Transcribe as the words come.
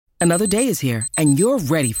Another day is here, and you're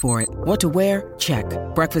ready for it. What to wear? Check.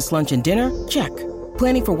 Breakfast, lunch, and dinner? Check.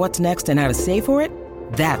 Planning for what's next and how to save for it?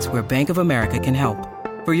 That's where Bank of America can help.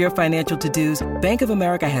 For your financial to-dos, Bank of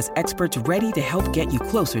America has experts ready to help get you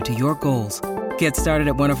closer to your goals. Get started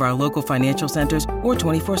at one of our local financial centers or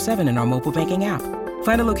 24/7 in our mobile banking app.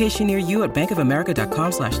 Find a location near you at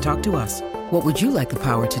bankofamerica.com/talktous. What would you like the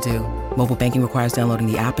power to do? Mobile banking requires downloading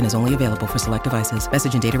the app and is only available for select devices.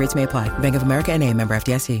 Message and data rates may apply. Bank of America N.A., member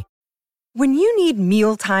FDIC. When you need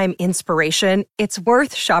mealtime inspiration, it's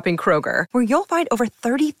worth shopping Kroger, where you'll find over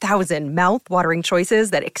 30,000 mouth-watering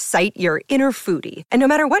choices that excite your inner foodie. And no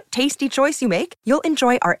matter what tasty choice you make, you'll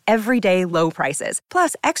enjoy our everyday low prices,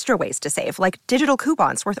 plus extra ways to save, like digital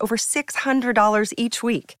coupons worth over $600 each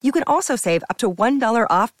week. You can also save up to $1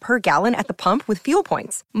 off per gallon at the pump with fuel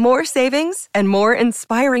points. More savings and more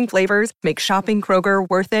inspiring flavors make shopping Kroger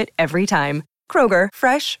worth it every time. Kroger,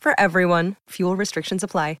 fresh for everyone. Fuel restrictions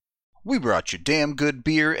apply. We brought you damn good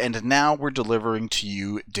beer, and now we're delivering to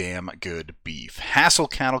you damn good beef. Hassel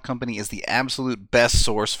Cattle Company is the absolute best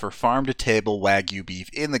source for farm-to-table Wagyu beef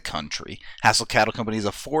in the country. Hassel Cattle Company is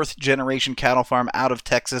a fourth-generation cattle farm out of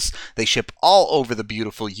Texas. They ship all over the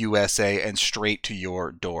beautiful USA and straight to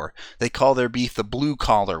your door. They call their beef the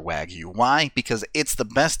blue-collar Wagyu. Why? Because it's the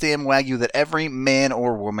best damn Wagyu that every man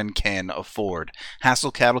or woman can afford. Hassel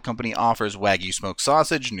Cattle Company offers Wagyu smoked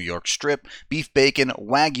sausage, New York strip, beef bacon,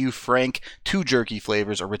 Wagyu Frank, 2 jerky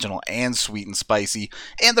flavors, original and sweet and spicy,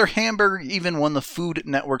 and their hamburger even won the Food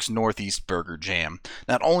Network's Northeast Burger Jam.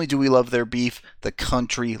 Not only do we love their beef, the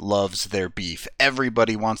country loves their beef.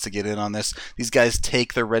 Everybody wants to get in on this. These guys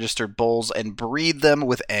take their registered bulls and breed them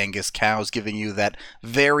with Angus cows, giving you that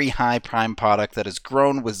very high prime product that is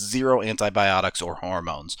grown with zero antibiotics or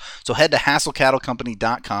hormones. So head to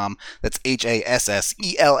HassellCattleCompany.com, that's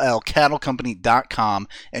HASSELL cattlecompany.com,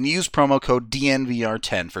 and use promo code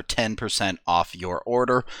DNVR10 for 10% off your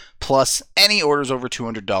order. Plus, any orders over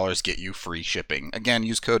 $200 get you free shipping. Again,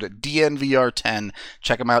 use code DNVR10.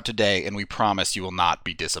 Check them out today, and we promise you will not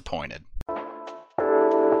be disappointed.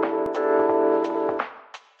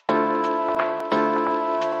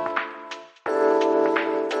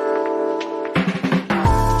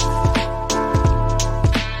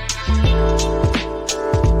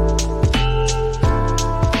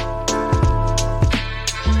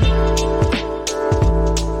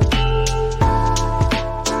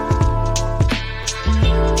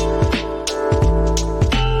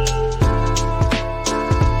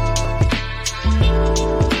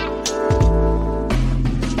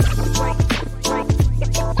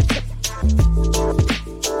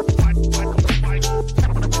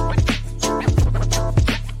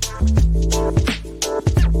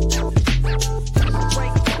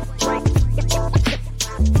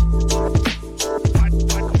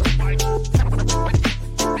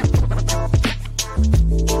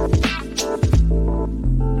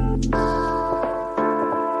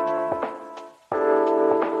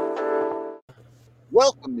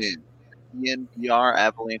 Welcome in the DNVR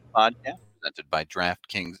Avalanche Podcast, presented by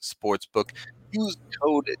DraftKings Sportsbook. Use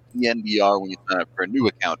code DNVR when you sign up for a new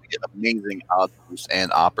account to get amazing odds boosts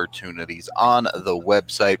and opportunities on the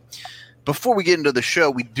website. Before we get into the show,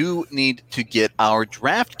 we do need to get our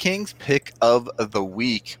DraftKings pick of the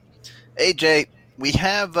week. AJ, we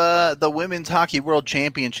have the Women's Hockey World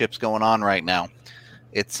Championships going on right now.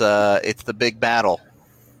 It's the big battle,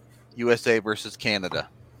 USA versus Canada.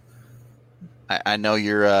 I know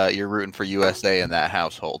you're rooting for USA in that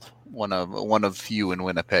household. One of few in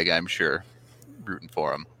Winnipeg, I'm sure, rooting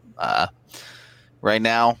for them. Right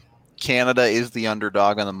now, Canada is the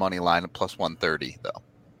underdog on the money line at plus 130, though.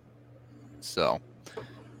 So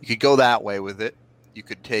you could go that way with it. You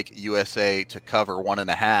could take USA to cover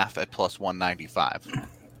 1.5 at plus 195.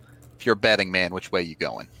 If you're a betting man, which way you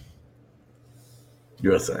going?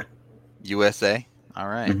 USA. USA? All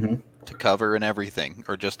right. Mm-hmm. To cover and everything,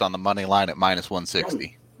 or just on the money line at minus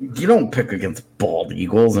 160. You don't pick against bald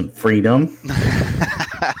eagles and freedom.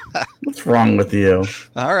 What's wrong with you?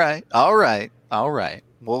 All right. We'll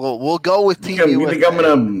go with Team USA. You think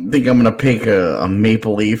I'm gonna pick a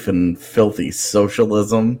maple leaf and filthy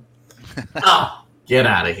socialism? Oh, get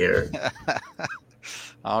out of here!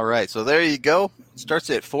 All right, so there you go. Starts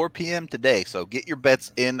at 4 p.m. today, so get your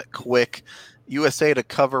bets in quick. USA to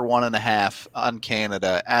cover 1.5 on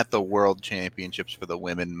Canada at the World Championships for the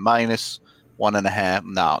women, minus 1.5.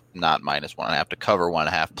 No, not minus 1.5, to cover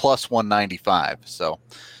 1.5, plus 195. So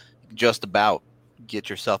just about get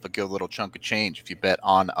yourself a good little chunk of change if you bet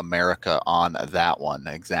on America on that one.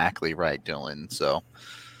 Exactly right, Dylan. So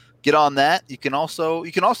get on that. You can also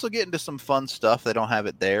get into some fun stuff. They don't have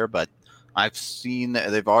it there, but I've seen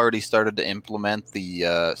they've already started to implement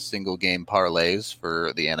the single game parlays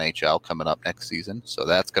for the NHL coming up next season, so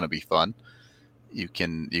that's going to be fun. You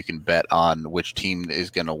can bet on which team is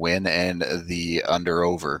going to win and the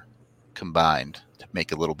under/over combined to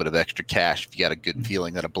make a little bit of extra cash if you got a good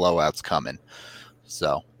feeling that a blowout's coming.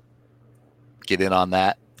 So get in on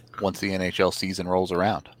that once the NHL season rolls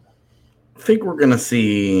around. I think we're going to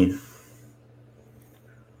see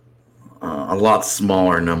a lot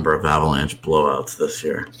smaller number of Avalanche blowouts this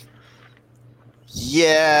year.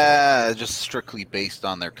 Yeah, just strictly based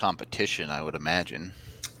on their competition, I would imagine.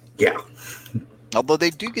 Yeah. Although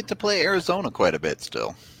they do get to play Arizona quite a bit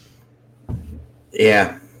still.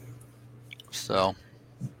 Yeah. So.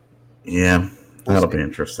 Yeah, that'll be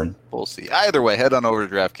interesting. We'll see. Either way, head on over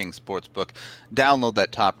to DraftKings Sportsbook. Download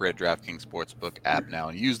that top-rated DraftKings Sportsbook app now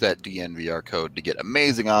and use that DNVR code to get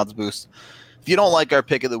amazing odds boosts. If you don't like our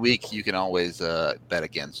pick of the week, you can always bet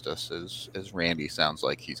against us, as Randy sounds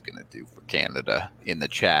like he's going to do for Canada in the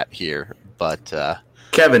chat here. But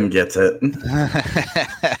Kevin gets it.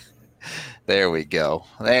 There we go.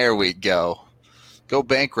 There we go. Go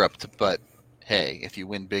bankrupt, but hey, if you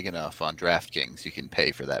win big enough on DraftKings, you can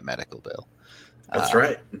pay for that medical bill. That's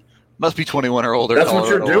right. Must be 21 or older. That's what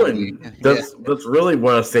you're doing. Only. That's really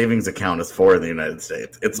what a savings account is for in the United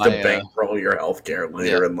States. It's to bankroll your health care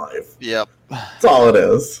later in life. Yep. That's all it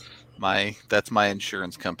is. That's my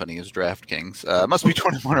insurance company is DraftKings. Must be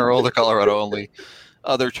 21 or older, Colorado only.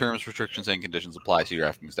 Other terms, restrictions, and conditions apply. See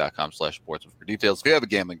DraftKings.com/sportsbook for details. If you have a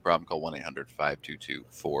gambling problem, call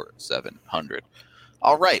 1-800-522-4700.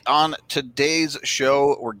 All right, on today's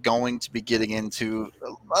show, we're going to be getting into a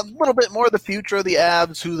little bit more of the future of the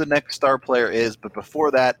Avs, who the next star player is. But before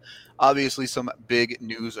that, obviously some big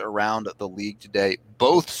news around the league today.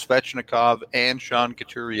 Both Svechnikov and Sean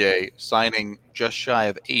Couturier signing just shy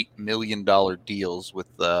of $8 million deals with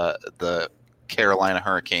the Carolina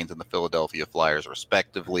Hurricanes and the Philadelphia Flyers,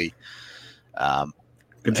 respectively.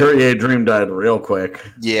 Couturier dream died real quick.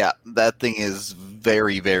 Yeah, that thing is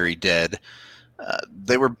very, very dead.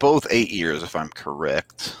 They were both 8 years, if I'm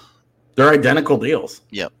correct. They're identical deals.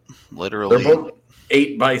 Yep, literally. They're both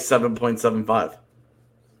 8 by 7.75.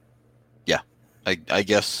 Yeah, I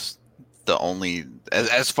guess the only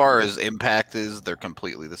as far as impact is, they're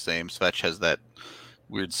completely the same. Svech has that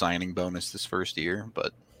weird signing bonus this first year,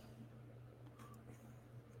 but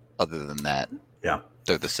other than that, yeah,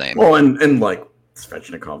 they're the same. Well, and like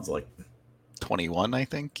Svechnikov's like 21, I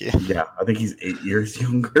think. Yeah, I think he's 8 years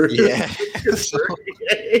younger. Yeah. So,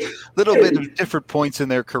 little bit of different points in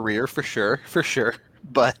their career, for sure.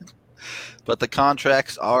 But the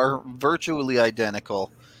contracts are virtually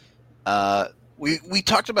identical. We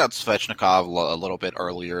talked about Svechnikov a little bit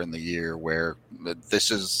earlier in the year, where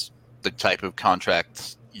this is the type of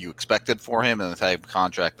contract you expected for him and the type of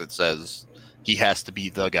contract that says he has to be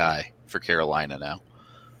the guy for Carolina now.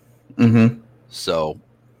 Mm-hmm. So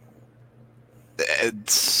I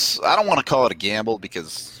don't want to call it a gamble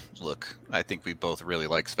because, look, I think we both really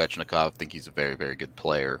like Svechnikov. I think he's a very, very good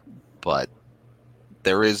player. But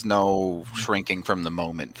there is no shrinking from the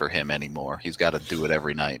moment for him anymore. He's got to do it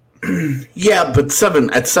every night. Yeah, but at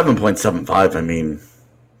 7.75, I mean,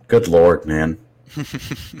 good Lord, man.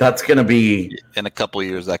 That's going to be... In a couple of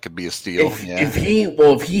years, that could be a steal. If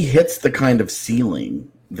he hits the kind of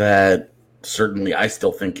ceiling that certainly I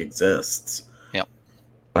still think exists... Yep.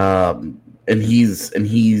 And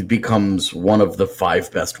he becomes one of the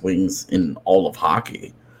 5 best wings in all of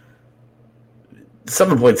hockey.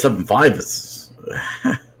 7.75 is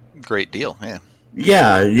great deal. Yeah.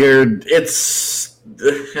 Yeah, it's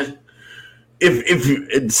if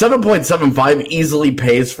 7.75 easily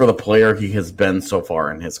pays for the player he has been so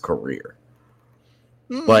far in his career.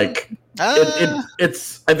 Like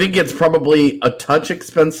it's I think it's probably a touch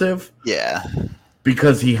expensive. Yeah.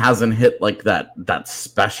 Because he hasn't hit like that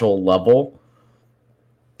special level.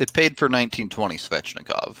 It paid for 1920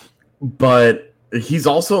 Svechnikov. But he's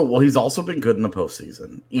also been good in the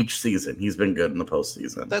postseason. Each season he's been good in the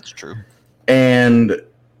postseason. That's true. And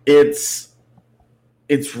it's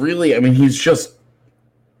really, I mean, he's just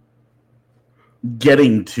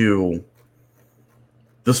getting to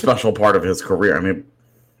the special part of his career. I mean,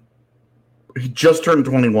 he just turned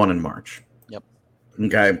 21 in March. Yep.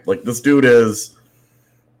 Okay, like this dude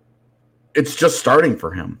it's just starting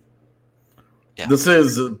for him. Yeah. This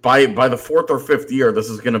is by the 4th or 5th year, this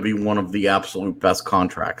is going to be one of the absolute best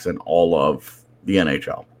contracts in all of the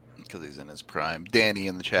NHL. Because he's in his prime. Danny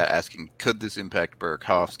in the chat asking, could this impact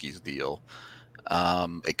Burakovsky's deal?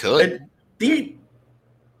 It could.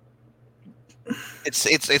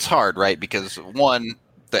 It's hard, right? Because one,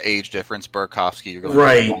 the age difference. Burakovsky, you're going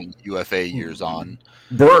right. UFA years on.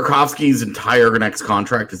 Burakovsky's entire next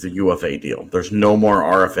contract is a UFA deal. There's no more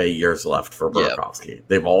RFA years left for Burakovsky. Yep.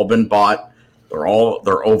 They've all been bought. They're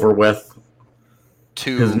over with.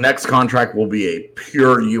 His next contract will be a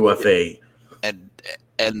pure UFA.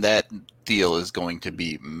 And that deal is going to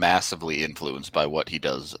be massively influenced by what he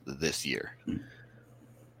does this year.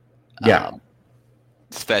 Yeah.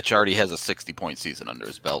 Svetch already has a 60-point season under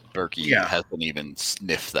his belt. Berkey hasn't even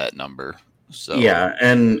sniffed that number. So yeah,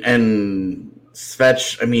 and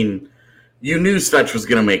Svetch, I mean, you knew Svetch was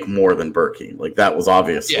going to make more than Berkey. Like, that was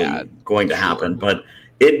obviously going to happen. But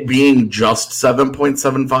it being just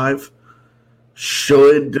 7.75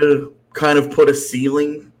 should kind of put a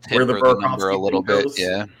ceiling where the Burakovsky a little goes. bit,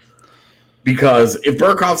 yeah. Because if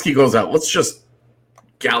Burakovsky goes out, let's just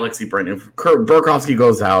galaxy brain. If Burakovsky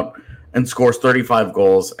goes out and scores 35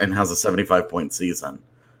 goals and has a 75-point season,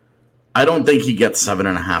 I don't think he gets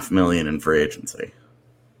 $7.5 million in free agency.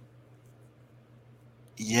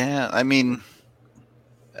 Yeah, I mean,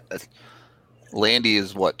 Landy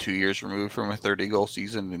is 2 years removed from a 30-goal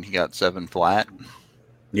season, and he got 7 flat.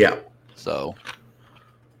 Yeah. So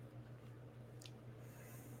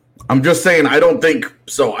I'm just saying, I don't think it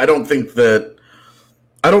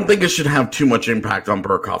should have too much impact on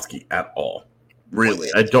Burakovsky at all. Really,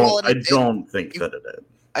 I don't think that it is.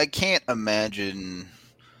 I can't imagine.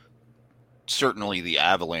 Certainly, the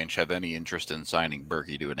Avalanche have any interest in signing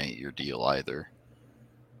Berkey to an 8-year deal either.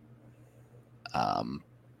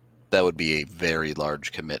 That would be a very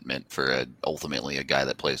large commitment for ultimately a guy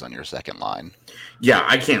that plays on your second line. Yeah,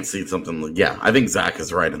 I can't see something. Yeah, I think Zach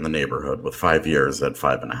is right in the neighborhood with 5 years at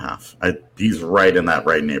 5.5. He's right in that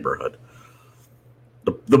right neighborhood.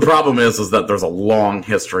 The problem is that there's a long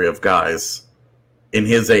history of guys in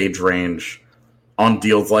his age range on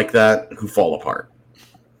deals like that who fall apart.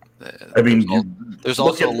 I mean, there's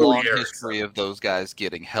also a long history of those guys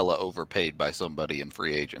getting hella overpaid by somebody in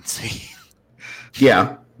free agency.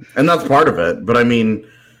 Yeah, and that's part of it. But I mean,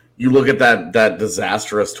 you look at that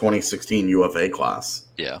disastrous 2016 UFA class.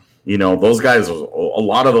 Yeah. You know, those guys, a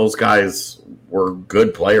lot of those guys were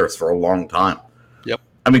good players for a long time. Yep.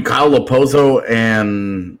 I mean, Kyle Lepozo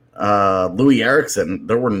and Louis Eriksson,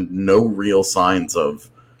 there were no real signs of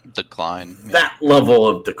decline. That level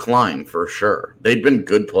of decline for sure. They'd been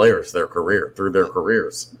good players through their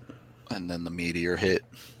careers. And then the meteor hit.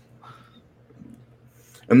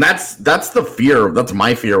 And that's the fear. That's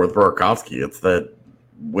my fear with Burakovsky. It's that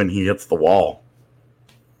when he hits the wall.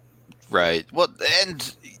 Right. Well,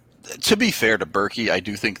 and to be fair to Berkey, I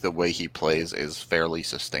do think the way he plays is fairly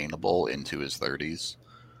sustainable into his 30s.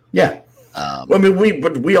 Yeah. I mean,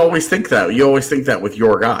 we always think that. You always think that with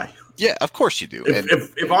your guy. Yeah, of course you do.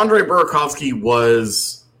 If Andre Burakovsky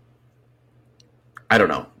was, I don't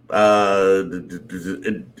know,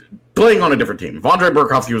 playing on a different team. If Andre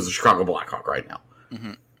Burakovsky was a Chicago Blackhawk right now,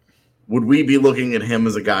 would we be looking at him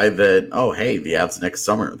as a guy that, oh, hey, the Avs next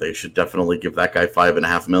summer, they should definitely give that guy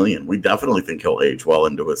 $5.5 million? We definitely think he'll age well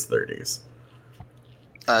into his 30s.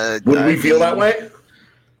 Would we feel that way?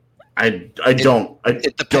 I don't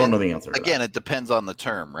know the answer to that. Again, it depends on the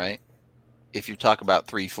term, right? If you talk about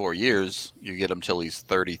 3-4 years, you get him till he's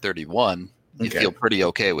 30, 31. You feel pretty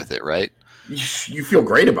okay with it, right? You feel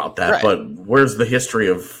great about that, right. But where's the history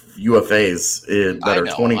of UFAs that are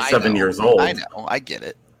 27 years old? I know. I get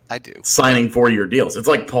it. I do. Signing 4-year deals. It's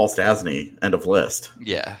like Paul Stastny, end of list.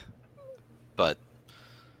 Yeah. But,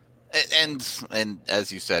 and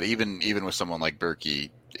as you said, even with someone like Berkey,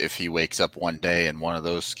 if he wakes up one day and one of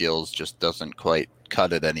those skills just doesn't quite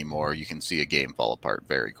cut it anymore, you can see a game fall apart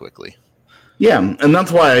very quickly. Yeah, and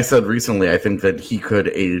that's why I said recently I think that he could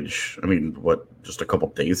age. I mean, just a couple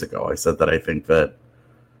days ago, I said that I think that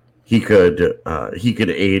he could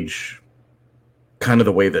age kind of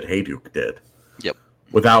the way that Hayduk did. Yep.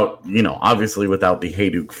 Without, obviously without the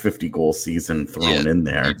Hayduk 50-goal season thrown in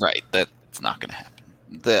there. Right, that's not going to happen.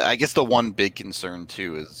 I guess the one big concern,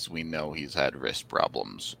 too, is we know he's had wrist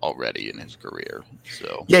problems already in his career.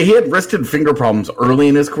 So yeah, he had wrist and finger problems early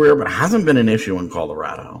in his career, but it hasn't been an issue in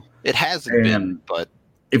Colorado. It hasn't been, but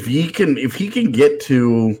if he can get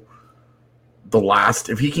to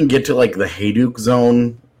if he can get to like the Hayduk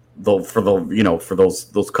zone, for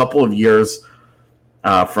those couple of years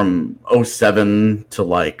from 2007 to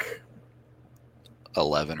like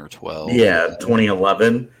 11 or 12. Yeah,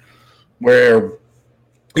 2011, where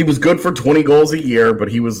he was good for 20 goals a year, but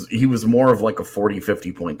he was more of like a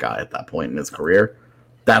 40-50 point guy at that point in his career.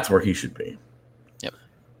 That's where he should be.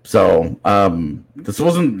 So this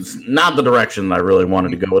wasn't not the direction that I really wanted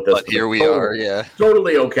to go with this. But here we are, yeah.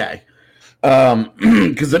 Totally okay.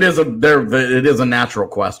 Because it is a natural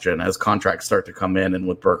question as contracts start to come in, and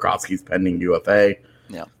with Burakovsky's pending UFA,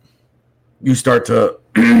 yeah, you start to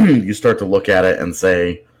look at it and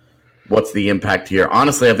say, what's the impact here?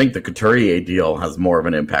 Honestly, I think the Couturier deal has more of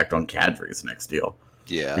an impact on Kadri's next deal.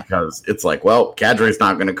 Yeah, because it's like, well, Kadri's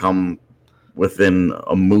not going to come within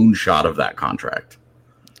a moonshot of that contract.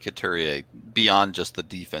 Couturier, beyond just the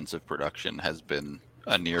defensive production, has been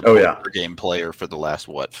a near per game player for the last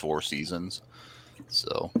 4 seasons.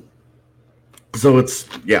 So it's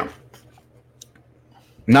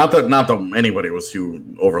not that anybody was too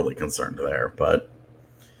overly concerned there, but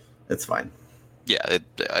it's fine. Yeah,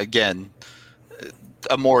 again,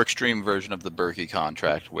 a more extreme version of the Berkey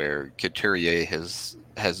contract where Couturier has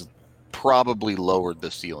probably lowered the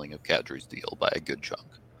ceiling of Kadri's deal by a good chunk.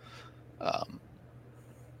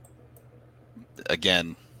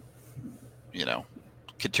 Again,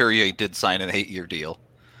 Couturier did sign an 8-year deal,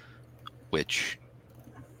 which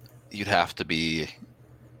you'd have to be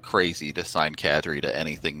crazy to sign Kadri to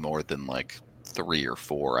anything more than 3 or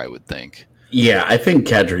 4, I would think. Yeah, I think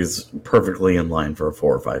Kadri's perfectly in line for a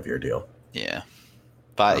 4 or 5 year deal. Yeah.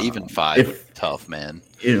 Even 5 is tough, man.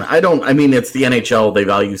 It's the NHL. They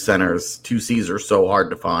value centers. 2Cs are so hard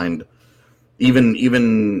to find.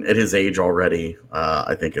 Even at his age already,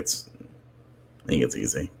 I think it's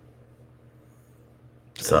easy.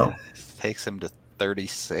 So takes him to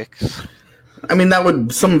 36. Some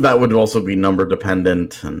of that would also be number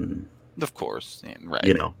dependent, and of course,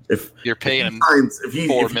 right. If you're paying him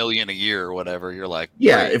 $4 million a year or whatever, you're like,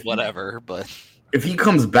 whatever. But if he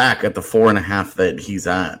comes back at the 4.5 that he's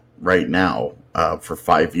at right now for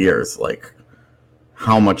 5 years,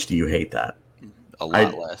 how much do you hate that? A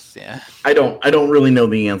lot less, yeah. I don't really know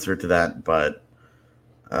the answer to that, but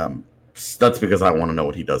that's because I want to know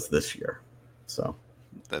what he does this year. So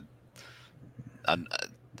that,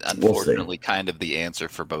 unfortunately, kind of the answer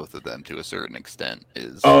for both of them to a certain extent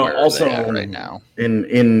is where also they're at right now.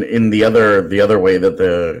 In the other way that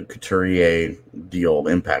the Couturier deal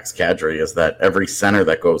impacts Kadri is that every center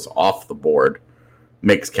that goes off the board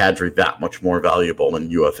makes Kadri that much more valuable in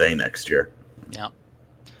UFA next year. Yeah.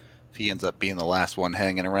 If he ends up being the last one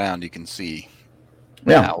hanging around, you can see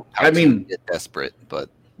how get desperate. But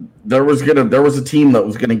there was a team that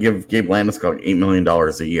was gonna give Gabe Landeskog $8 million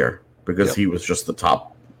a year because he was just the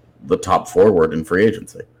top forward in free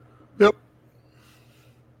agency. Yep.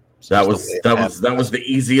 That was the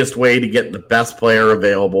easiest way to get the best player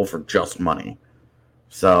available for just money.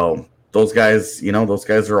 So those guys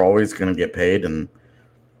are always going to get paid, and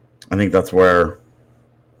I think that's where,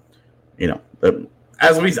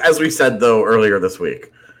 as we said though earlier this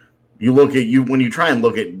week, when you try and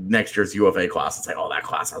look at next year's UFA class and say, oh, that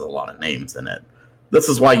class has a lot of names in it. This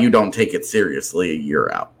is why you don't take it seriously a year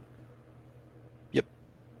out. Yep.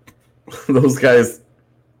 Those guys,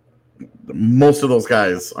 most of those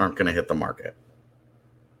guys aren't going to hit the market.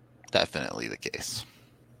 Definitely the case.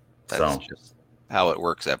 That's just how it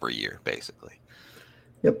works every year, basically.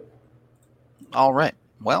 Yep. All right.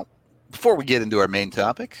 Well, before we get into our main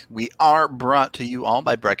topic, we are brought to you all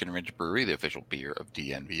by Breckenridge Brewery, the official beer of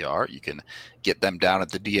DNVR. You can get them down at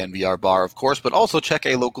the DNVR bar, of course, but also check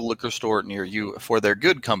a local liquor store near you for their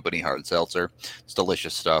Good Company hard seltzer. It's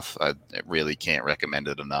delicious stuff. I really can't recommend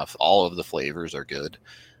it enough. All of the flavors are good,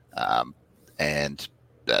 and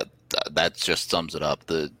that just sums it up.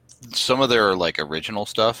 Some of their original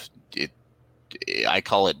stuff, I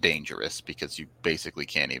call it dangerous because you basically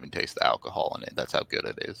can't even taste the alcohol in it. That's how good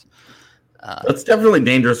it is. That's definitely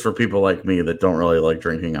dangerous for people like me that don't really like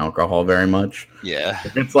drinking alcohol very much. Yeah.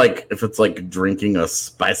 If it's like drinking a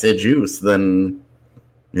spicy juice, then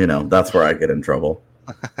that's where I get in trouble.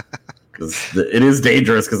 Because it is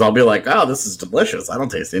dangerous. Because I'll be like, oh, this is delicious. I don't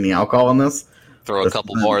taste any alcohol in this. Throw a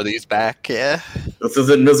couple more of these back. Yeah. This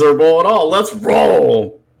isn't miserable at all. Let's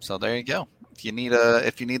roll. So there you go. If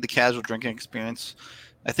you need the casual drinking experience,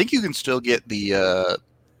 I think you can still get the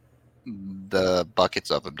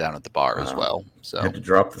buckets of them down at the bar as well. So I had to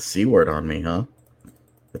drop the C word on me, huh?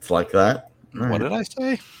 It's like that. All right. What did I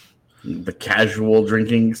say? The casual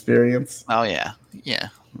drinking experience. Oh yeah.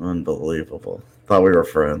 Unbelievable. Thought we were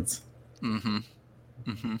friends.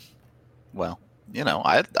 Mm-hmm. Well,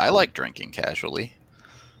 I like drinking casually.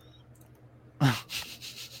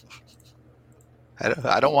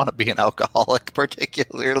 I don't want to be an alcoholic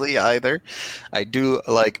particularly either. I do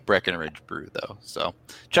like Breckenridge Brew, though. So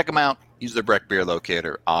check them out. Use their Breck Beer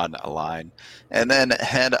Locator online. And then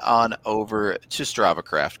head on over to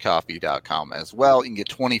StravaCraftCoffee.com as well. You can get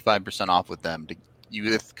 25% off with them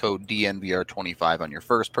with code DNVR25 on your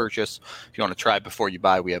first purchase. If you want to try it before you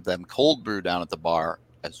buy, we have them cold brew down at the bar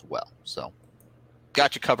as well. So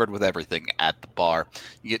got you covered with everything at the bar.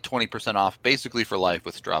 You get 20% off basically for life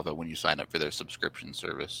with Strava when you sign up for their subscription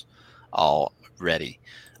service already.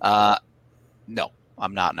 No,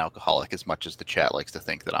 I'm not an alcoholic as much as the chat likes to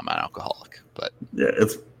think that I'm an alcoholic. But yeah,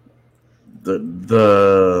 it's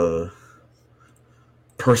the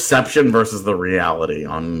perception versus the reality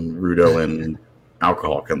on Rudo and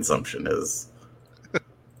alcohol consumption is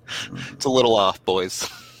it's a little off, boys.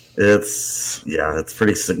 It's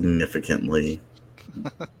pretty significantly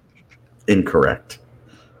incorrect.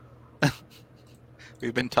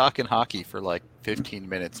 We've been talking hockey for like 15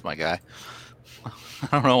 minutes, my guy. I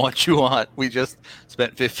don't know what you want. We just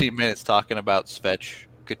spent 15 minutes talking about Svech,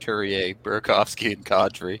 Couturier, Burakovsky, and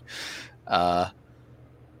Kadri.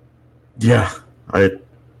 Yeah, I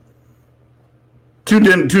tuned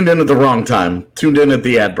in at the wrong time. Tuned in at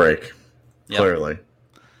the ad break. Yep. Clearly.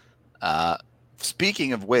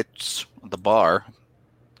 Speaking of which, the bar,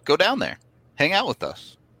 go down there. Hang out with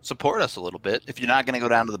us. Support us a little bit. If you're not going to go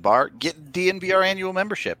down to the bar, get DNVR annual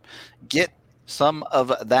membership. Get some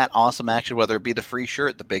of that awesome action, whether it be the free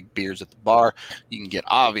shirt, the big beers at the bar. You can get,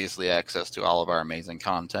 obviously, access to all of our amazing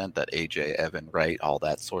content, that AJ, Evan, Wright, all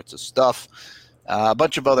that sorts of stuff. A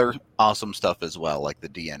bunch of other awesome stuff as well, like the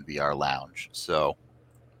DNVR Lounge. So,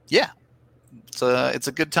 yeah, it's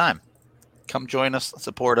a good time. Come join us,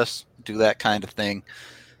 support us, do that kind of thing.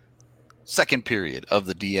 Second period of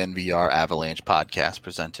the DNVR Avalanche Podcast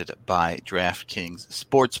presented by DraftKings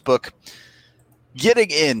Sportsbook.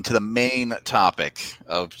 Getting into the main topic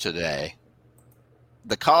of today,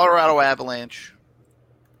 the Colorado Avalanche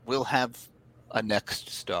will have a next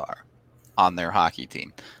star on their hockey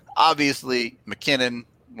team. Obviously, McKinnon,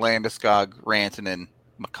 Landeskog, Rantanen,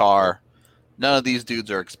 Makar, none of these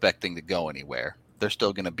dudes are expecting to go anywhere. They're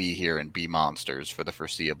still going to be here and be monsters for the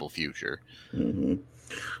foreseeable future. Mm-hmm.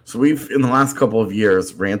 So in the last couple of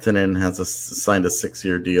years, Rantanen has signed a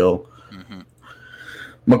 6-year deal. Mm-hmm.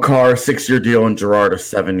 Makar, 6-year deal, and Girard, a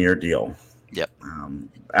 7-year deal. Yep.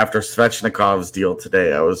 After Svechnikov's deal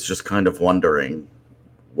today, I was just kind of wondering,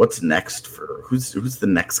 what's next for who's the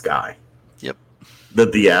next guy? Yep.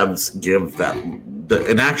 That the Avs give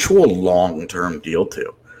an actual long-term deal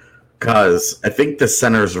to. Because I think the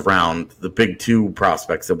centers around the big two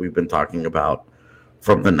prospects that we've been talking about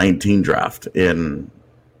from the 19 draft in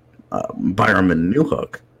Byram and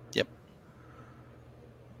Newhook. Yep.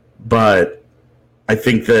 But I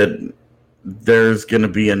think that there's going to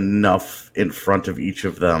be enough in front of each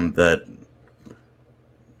of them that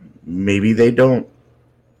maybe they don't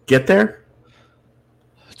get there.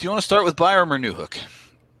 Do you want to start with Byram or Newhook?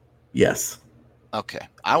 Yes. Okay.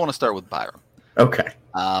 I want to start with Byram. Okay.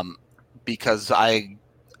 Because I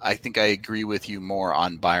think I agree with you more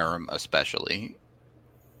on Byram, especially.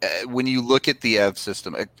 When you look at the Ev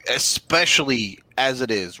system, especially as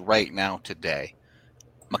it is right now today,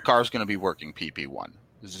 Makar's going to be working PP1.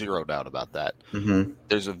 Zero doubt about that. Mm-hmm.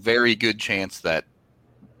 There's a very good chance that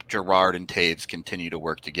Girard and Taves continue to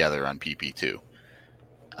work together on PP2.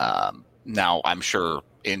 Now, I'm sure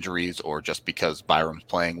injuries or just because Byram's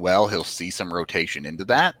playing well, he'll see some rotation into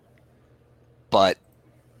that. But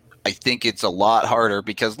I think it's a lot harder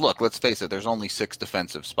because, look, let's face it, there's only 6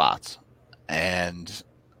 defensive spots. And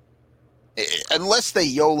unless they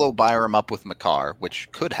YOLO Byram up with Makar,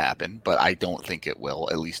 which could happen, but I don't think it will,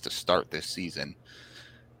 at least to start this season,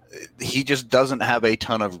 he just doesn't have a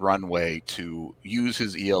ton of runway to use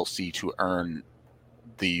his ELC to earn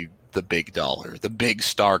the big dollar, the big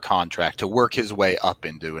star contract, to work his way up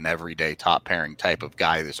into an everyday top pairing type of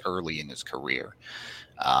guy this early in his career.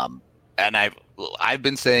 And I've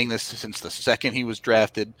been saying this since the second he was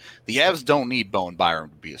drafted. The Avs don't need Bowen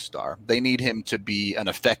Byram to be a star. They need him to be an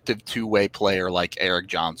effective two-way player like Eric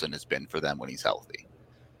Johnson has been for them when he's healthy.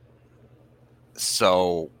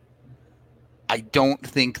 So I don't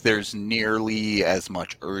think there's nearly as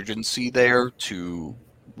much urgency there to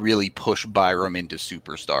really push Byram into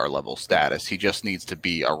superstar level status. He just needs to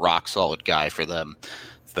be a rock-solid guy for them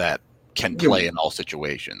that can play in all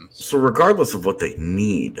situations. So regardless of what they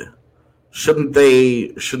need, shouldn't they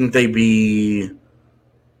be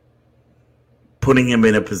putting him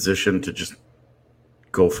in a position to just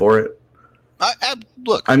go for it?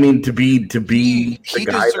 Look, I mean, to be the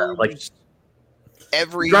guy that, like,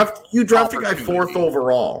 you draft a guy 4th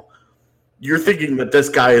overall. You're thinking that this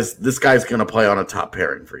guy's going to play on a top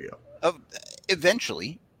pairing for you.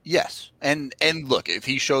 Eventually, yes. And look, if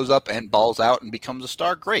he shows up and balls out and becomes a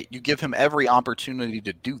star, great. You give him every opportunity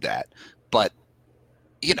to do that. But,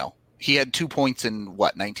 he had 2 points in,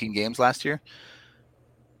 19 games last year?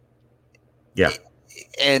 Yeah.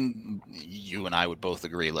 And you and I would both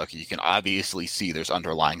agree, look, you can obviously see there's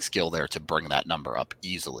underlying skill there to bring that number up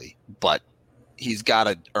easily. But he's got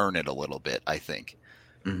to earn it a little bit, I think.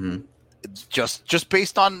 Mm-hmm. It's just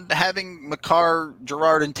based on having Makar,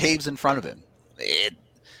 Girard, and Taves in front of him.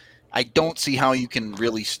 I don't see how you can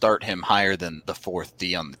really start him higher than the fourth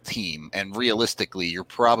D on the team. And realistically, you're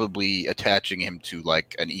probably attaching him to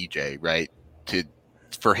like an EJ, right?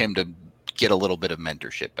 For him to get a little bit of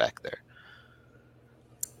mentorship back there.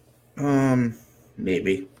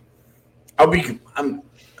 Maybe.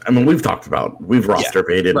 We've talked about, we've roster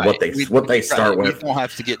baited what they start with. We don't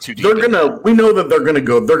have to get too deep. We know that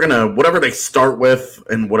they're gonna whatever they start with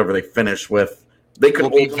and whatever they finish with. They could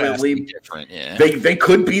ultimately be different. Yeah. They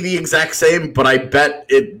could be the exact same, but I bet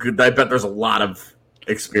there's a lot of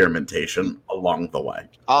experimentation along the way.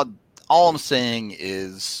 All I'm saying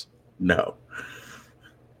is no.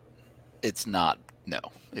 It's not. No,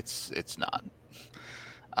 it's not.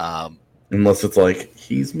 Unless it's like,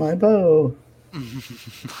 he's my beau.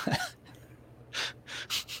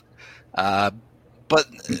 But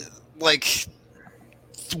like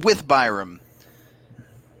with Byram,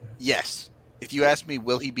 yes. If you ask me,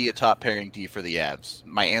 will he be a top pairing D for the Avs?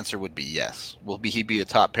 My answer would be yes. Will he be a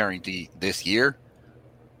top pairing D this year?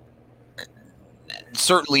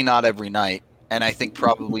 Certainly not every night, and I think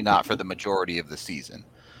probably not for the majority of the season.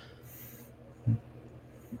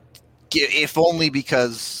 If only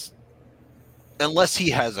because unless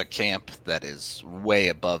he has a camp that is way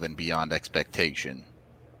above and beyond expectation,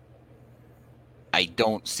 I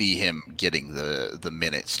don't see him getting the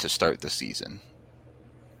minutes to start the season.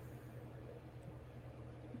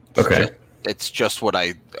 Okay. It's just what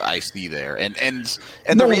I see there. And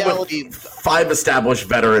the reality, 5 established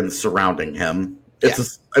veterans surrounding him.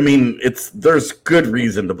 There's good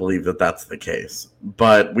reason to believe that that's the case.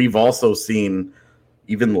 But we've also seen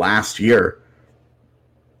even last year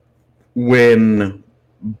when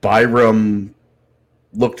Byram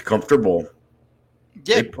looked comfortable.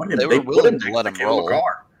 Yeah, they were willing to let him roll.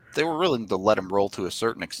 They were willing to let him roll to a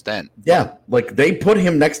certain extent. Yeah, like they put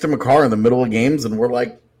him next to Makar in the middle of games, and we're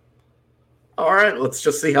like, all right, let's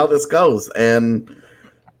just see how this goes. And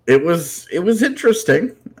it was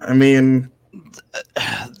interesting. I mean,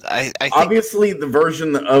 I think obviously the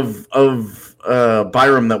version of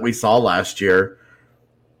Byram that we saw last year,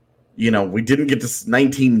 we didn't get to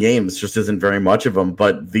 19 games, just isn't very much of them.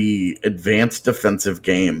 But the advanced defensive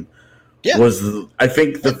game was, I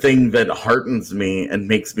think, the thing that heartens me and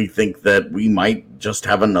makes me think that we might just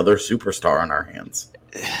have another superstar on our hands.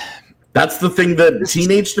 That's the thing that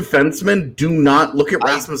teenage defensemen do not look at.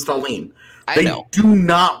 Rasmus Dahlin. They do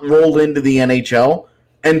not roll into the NHL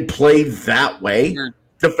and play that way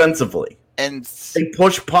defensively. And they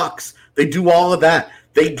push pucks. They do all of that.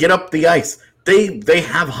 They get up the ice. They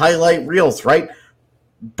have highlight reels, right?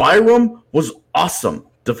 Byram was awesome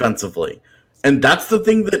defensively. And that's the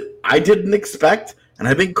thing that I didn't expect, and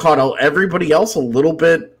I think caught everybody else a little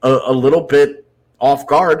bit off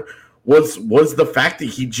guard was the fact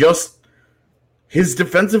that his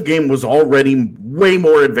defensive game was already way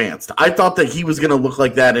more advanced. I thought that he was going to look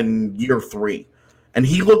like that in year 3, and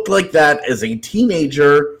he looked like that as a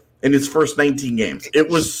teenager in his first 19 games. It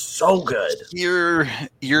was so good.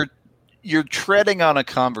 You're treading on a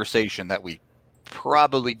conversation that we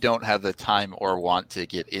probably don't have the time or want to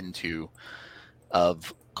get into,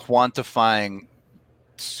 of quantifying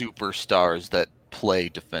superstars that play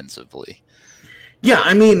defensively. Yeah,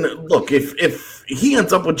 I mean, look, if he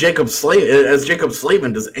ends up with Jacob Slavin,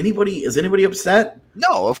 is anybody upset?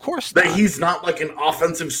 No, of course not. That he's not like an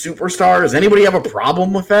offensive superstar? Does anybody have a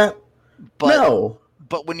problem with that? No.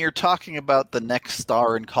 But when you're talking about the next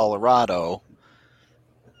star in Colorado,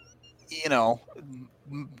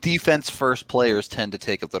 defense first players tend to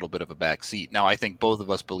take a little bit of a back seat. Now, I think both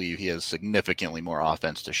of us believe he has significantly more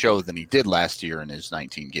offense to show than he did last year in his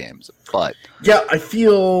 19 games. But yeah, I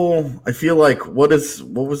feel like it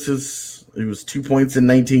was 2 points in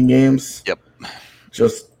 19 games. Yep.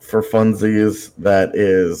 Just for funsies, that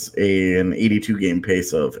is an 82 game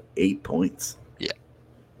pace of 8 points. Yeah.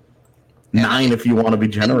 9 if you want to be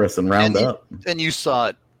generous and round up. And you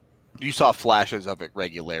saw flashes of it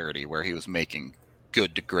regularity where he was making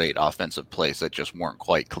good to great offensive plays that just weren't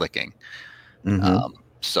quite clicking. Mm-hmm.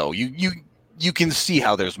 So you can see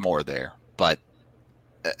how there's more there, but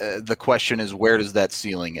the question is, where does that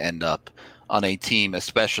ceiling end up on a team,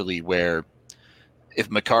 especially where if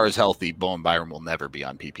Makar is healthy, Bowen Byram will never be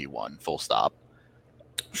on PP1, full stop.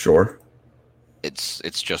 Sure. It's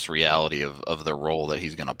just reality of the role that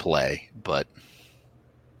he's going to play, but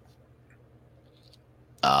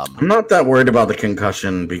I'm not that worried about the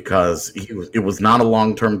concussion because it was not a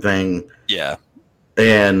long-term thing. Yeah.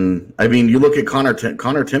 And, I mean, you look at Connor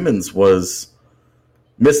Timmins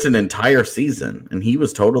missed an entire season, and he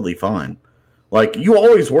was totally fine. Like, you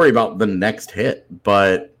always worry about the next hit,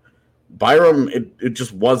 but Byram, it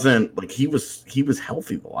just wasn't like he was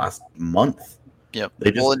healthy the last month. Yep.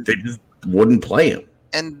 They just wouldn't play him.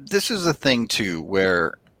 And this is a thing too,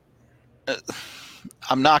 where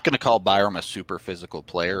I'm not going to call Byram a super physical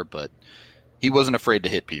player, but he wasn't afraid to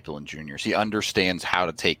hit people in juniors. He understands how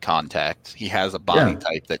to take contact. He has a body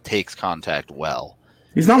type that takes contact well.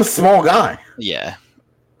 He's not a small guy. Yeah.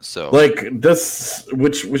 So like this,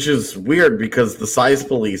 which is weird because the size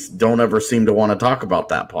police don't ever seem to want to talk about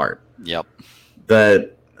that part. Yep.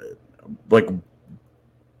 That like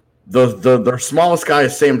their smallest guy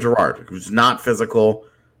is Sam Girard, who's not physical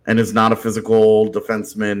and is not a physical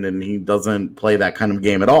defenseman, and he doesn't play that kind of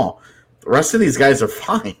game at all. The rest of these guys are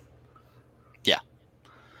fine. Yeah.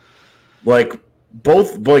 Like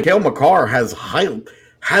Cale Makar has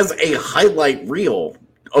a highlight reel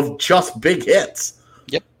of just big hits.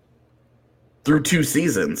 Yep. Through 2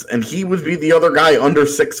 seasons, and he would be the other guy under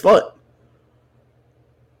 6 foot.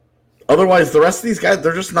 Otherwise, the rest of these guys,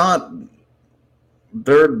 they're just not.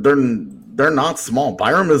 They're not small.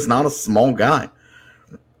 Byram is not a small guy.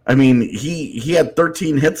 I mean, he had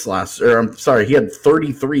 13 hits he had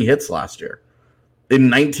 33 hits last year in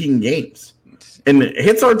 19 games. And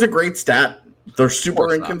hits aren't a great stat. They're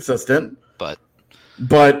super inconsistent.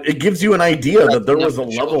 But it gives you an idea that there was a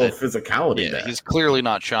level of physicality there. He's clearly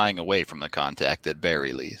not shying away from the contact at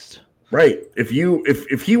very least. Right. If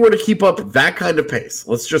he were to keep up that kind of pace,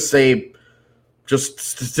 let's just say, just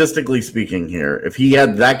statistically speaking here, if he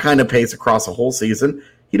had that kind of pace across a whole season,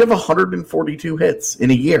 he'd have 142 hits in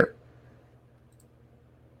a year.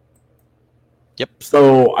 Yep.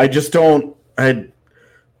 So I just don't.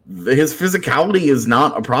 His physicality is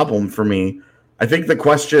not a problem for me. I think the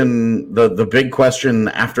question, the big question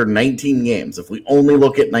after 19 games, if we only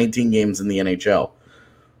look at 19 games in the NHL,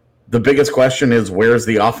 the biggest question is where's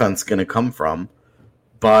the offense going to come from?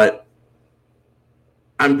 But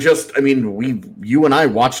you and I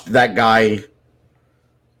watched that guy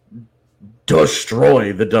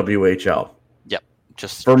destroy the WHL. Yep.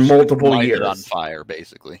 Just for multiple years. On fire,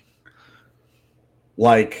 basically.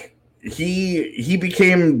 Like, he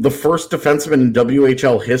became the first defenseman in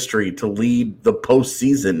WHL history to lead the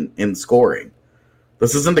postseason in scoring.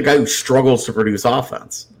 This isn't a guy who struggles to produce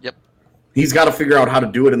offense. Yep. He's got to figure out how to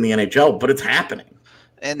do it in the NHL, but it's happening.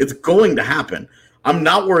 And it's going to happen. I'm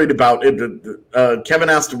not worried about it. Kevin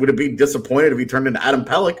asked, would it be disappointed if he turned into Adam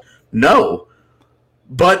Pelech? No.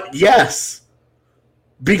 But yes.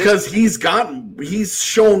 Because he's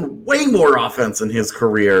shown way more offense in his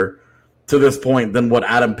career to this point than what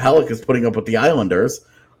Adam Pelech is putting up with the Islanders.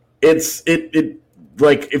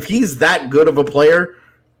 Like, if he's that good of a player,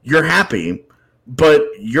 you're happy, but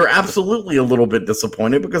you're absolutely a little bit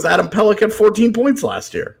disappointed because Adam Pelech had 14 points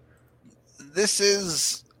last year. This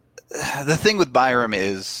is the thing with Byram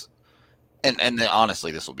is, and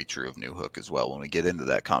honestly, this will be true of New Hook as well when we get into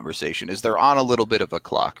that conversation, is they're on a little bit of a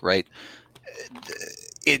clock, right?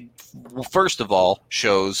 It first of all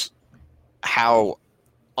shows how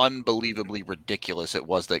unbelievably ridiculous it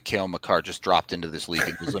was that Cale Makar just dropped into this league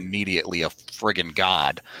and was immediately a friggin'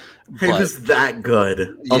 god. He was that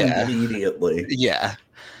good immediately. Yeah.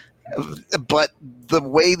 But the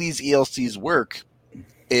way these ELCs work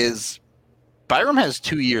is Byram has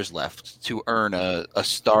 2 years left to earn a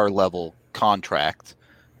star-level contract.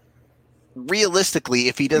 Realistically,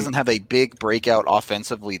 if he doesn't have a big breakout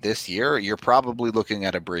offensively this year, you're probably looking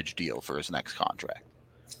at a bridge deal for his next contract.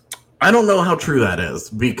 I don't know how true that is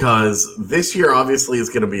because this year obviously is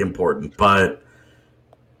going to be important, but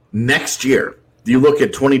next year, you look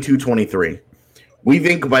at 22-23, we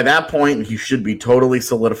think by that point he should be totally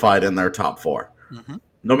solidified in their top 4. Mm-hmm.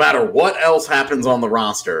 No matter what else happens on the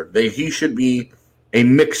roster, he should be a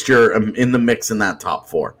mixture in the mix in that top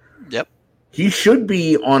 4. Yep. He should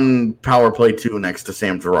be on power play 2 next to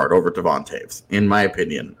Sam Girard over Devon Taves, in my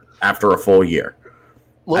opinion, after a full year.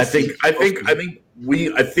 I think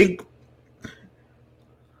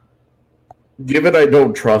given I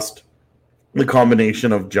don't trust the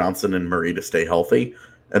combination of Johnson and Murray to stay healthy,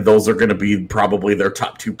 and those are going to be probably their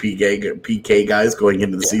top 2 PK guys going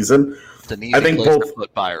into the season. I think both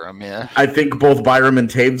Byram, I think both Byram and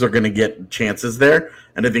Taves are going to get chances there,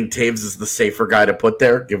 and I think Taves is the safer guy to put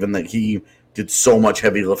there, given that he did so much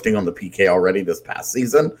heavy lifting on the PK already this past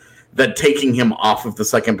season, that taking him off of the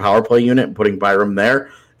second power play unit and putting Byram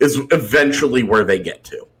there is eventually where they get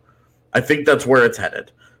to. I think that's where it's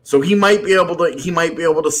headed. So he might be able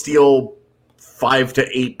to steal 5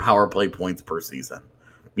 to 8 power play points per season.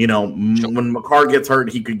 You know, when Makar gets hurt,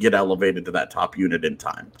 he could get elevated to that top unit in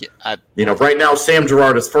time. Yeah, right now Sam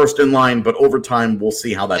Girard is first in line, but over time we'll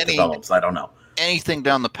see how that develops. I don't know. anything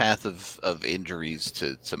down the path of injuries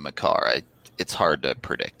to Makar, it's hard to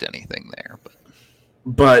predict anything there.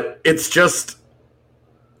 But it's just,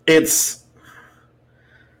 I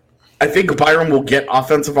think Byram will get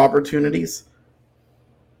offensive opportunities.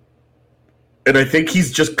 And I think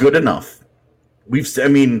he's just good enough.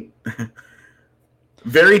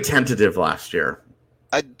 Very tentative last year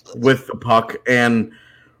with the puck. And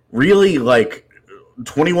really,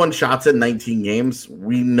 21 shots in 19 games,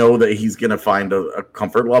 we know that he's going to find a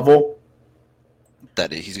comfort level.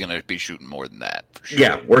 That he's going to be shooting more than that, for sure.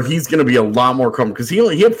 Yeah, where he's going to be a lot more comfortable. Because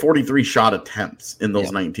he had 43 shot attempts in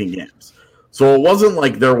those 19 games. So it wasn't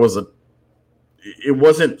like it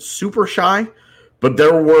wasn't super shy. But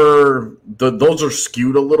there were those are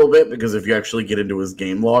skewed a little bit because if you actually get into his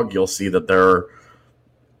game log, you'll see that there are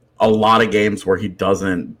a lot of games where he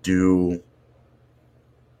doesn't do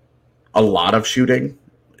a lot of shooting,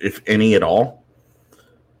 if any at all.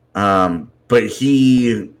 But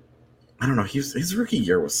I don't know, his rookie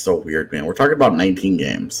year was so weird, man. We're talking about 19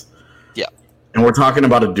 games. Yeah. And we're talking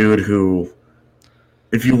about a dude who,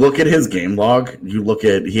 if you look at his game log,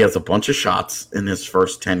 he has a bunch of shots in his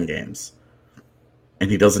first 10 games. And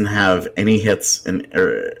he doesn't have any hits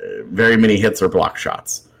very many hits or block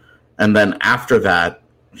shots. And then after that,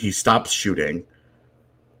 he stops shooting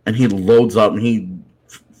and he loads up and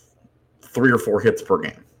 3 or 4 hits per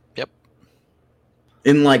game. Yep.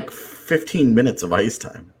 In 15 minutes of ice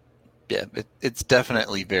time. Yeah, it's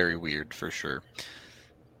definitely very weird for sure.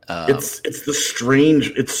 It's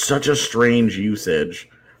such a strange usage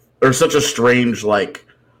or such a strange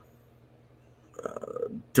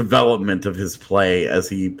development of his play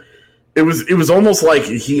it was almost like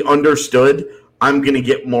he understood I'm going to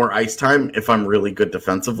get more ice time if I'm really good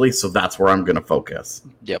defensively, so that's where I'm going to focus.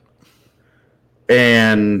 Yep.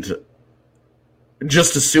 And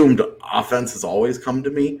just assumed offense has always come to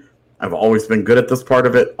me. I've always been good at this part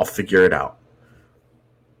of it. I'll figure it out.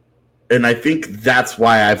 And I think that's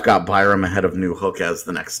why I've got Byram ahead of Newhook as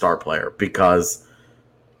the next star player, because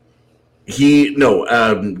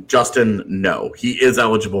Justin, no. He is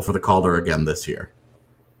eligible for the Calder again this year.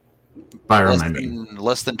 Byram,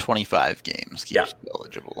 less than 25 games. He's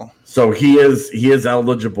eligible. So he is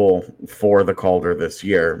eligible for the Calder this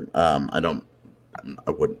year. I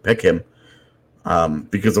wouldn't pick him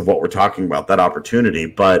because of what we're talking about, that opportunity.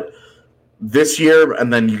 But this year,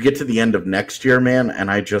 and then you get to the end of next year, man, and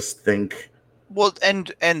I just think. Well,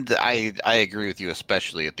 and I agree with you,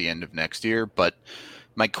 especially at the end of next year, but.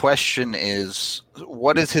 My question is,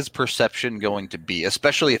 what is his perception going to be,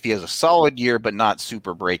 especially if he has a solid year but not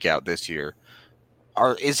super breakout this year?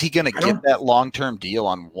 Is he going to get that long-term deal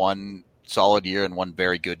on one solid year and one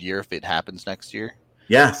very good year if it happens next year?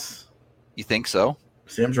 Yes. You think so?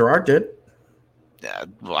 Sam Girard did. Yeah,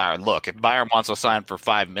 look, if Byram wants to sign for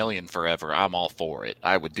 $5 million forever, I'm all for it.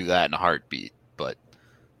 I would do that in a heartbeat. But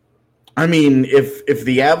I mean, if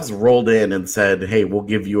the Avs rolled in and said, "Hey, we'll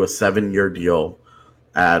give you a 7-year deal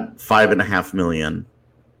at $5.5 million,"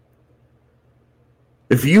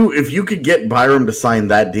 if you could get Byram to sign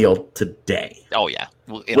that deal today, oh yeah,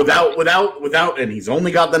 without, and he's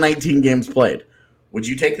only got the 19 games played, would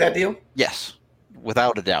you take that deal? Yes,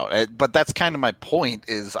 without a doubt. But that's kind of my point.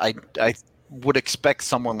 Is I would expect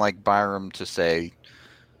someone like Byram to say,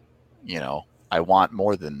 I want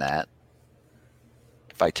more than that.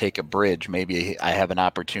 If I take a bridge, maybe I have an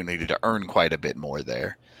opportunity to earn quite a bit more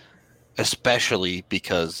there. Especially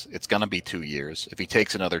because it's going to be 2 years. If he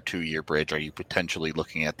takes another 2-year bridge, are you potentially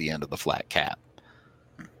looking at the end of the flat cap?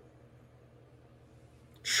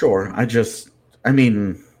 Sure.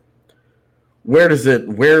 Where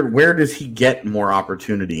does he get more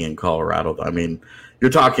opportunity in Colorado? I mean,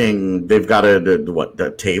 you're talking they've got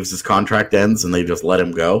Taves' contract ends and they just let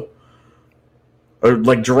him go? Or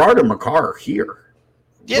Girard and Makar are here.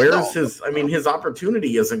 Yeah, his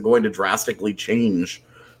opportunity isn't going to drastically change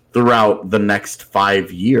throughout the next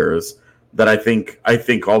 5 years. That I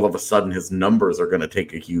think all of a sudden his numbers are going to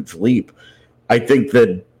take a huge leap. I think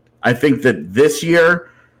that this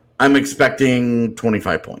year I'm expecting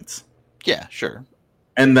 25 points. Yeah, sure.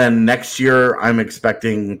 And then next year I'm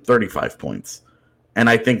expecting 35 points. And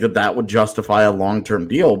I think that would justify a long-term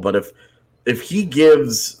deal. But if he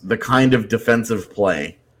gives the kind of defensive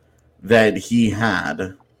play that he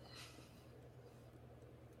had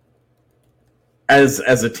as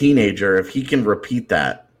a teenager, if he can repeat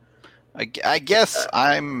that. I guess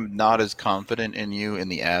I'm not as confident in you in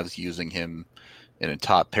the Avs using him in a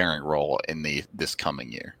top pairing role in this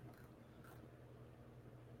coming year.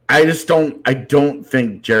 I don't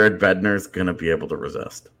think Jared Bednar's going to be able to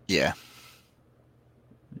resist. Yeah.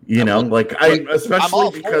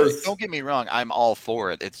 Especially because don't get me wrong, I'm all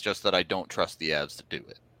for it. It's just that I don't trust the Avs to do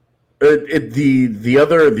it. The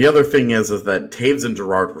other thing is that Taves and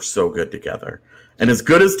Girard were so good together, and as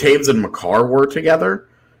good as Taves and Makar were together,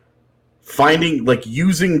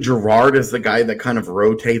 using Girard as the guy that kind of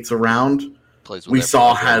rotates around, we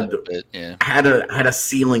saw had a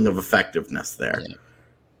ceiling of effectiveness there. Yeah.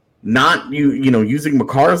 Not using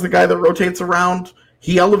Makar as the guy that rotates around,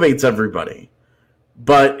 he elevates everybody.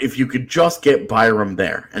 But if you could just get Byram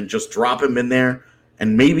there and just drop him in there,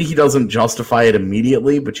 and maybe he doesn't justify it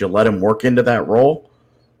immediately, but you let him work into that role.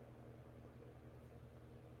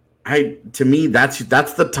 To me, that's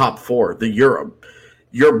the top four.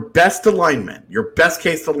 Your best alignment, your best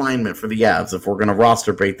case alignment for the Avs, if we're going to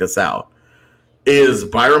roster bait this out, is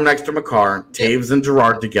Byram next to Makar, Taves and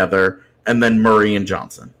Girard together, and then Murray and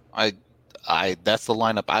Johnson. That's the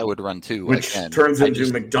lineup I would run too. Which turns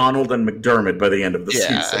into McDonald and McDermott by the end of the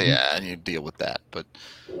season. Yeah, and you deal with that. But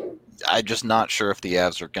I'm just not sure if the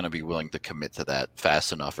Avs are going to be willing to commit to that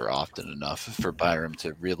fast enough or often enough for Byram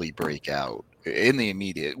to really break out in the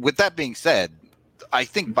immediate. With that being said, I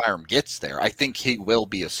think Byram gets there. I think he will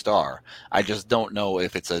be a star. I just don't know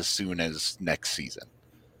if it's as soon as next season.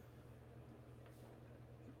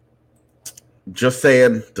 Just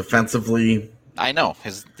saying, defensively, I know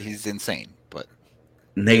he's insane, but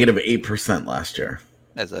negative 8% last year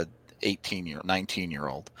as a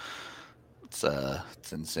 19-year-old, it's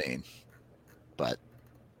insane. But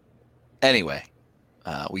anyway,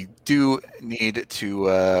 we do need to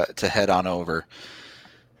head on over.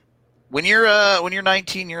 When you're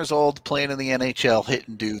 19 years old, playing in the NHL,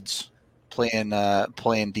 hitting dudes, playing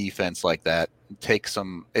defense like that, it takes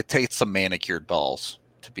some manicured balls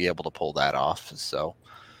to be able to pull that off. So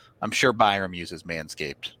I'm sure Byram uses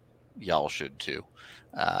Manscaped. Y'all should too.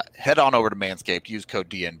 Head on over to Manscaped. Use code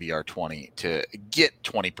DNVR20 to get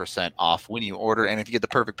 20% off when you order. And if you get the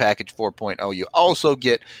Perfect Package 4.0, you also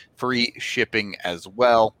get free shipping as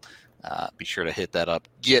well. Be sure to hit that up.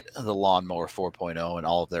 Get the Lawnmower 4.0 and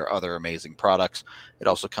all of their other amazing products. It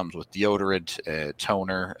also comes with deodorant,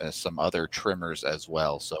 toner, some other trimmers as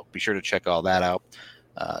well. So be sure to check all that out.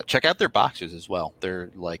 Check out their boxers as well.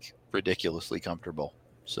 They're ridiculously comfortable.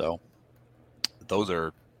 So those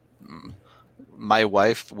are my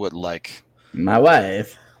wife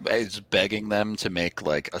is begging them to make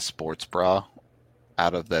a sports bra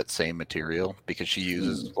out of that same material because she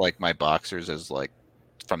uses my boxers as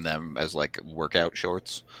from them as workout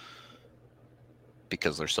shorts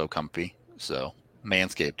because they're so comfy. So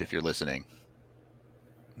Manscaped, if you're listening,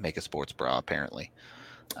 make a sports bra apparently.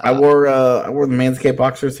 I wore the Manscaped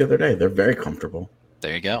boxers the other day. They're very comfortable.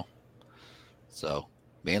 There you go. So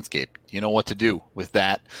Manscaped, you know what to do with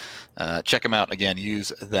that. Check them out. Again,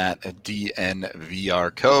 use that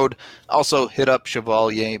DNVR code. Also, hit up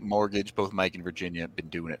Chevalier Mortgage. Both Mike and Virginia have been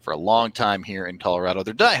doing it for a long time here in Colorado.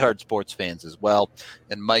 They're diehard sports fans as well.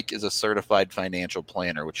 And Mike is a certified financial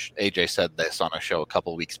planner, which AJ said this on a show a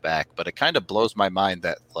couple weeks back. But it kind of blows my mind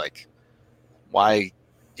that, why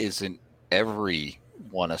isn't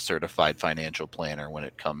everyone a certified financial planner when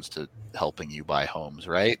it comes to helping you buy homes,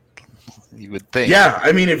 right? You would think. Yeah,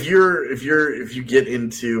 I mean, if you get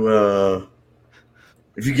into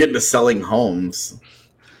selling homes,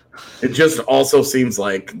 it just also seems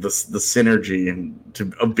like the synergy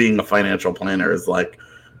of being a financial planner is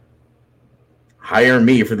hire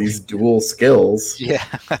me for these dual skills. Yeah,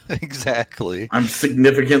 exactly. I'm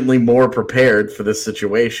significantly more prepared for this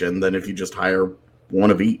situation than if you just hire one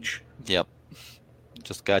of each. Yep.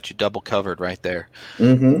 Just got you double covered right there.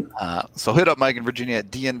 Mm-hmm. So hit up Mike and Virginia at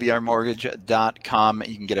dnvrmortgage.com.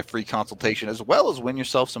 You can get a free consultation as well as win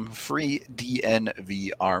yourself some free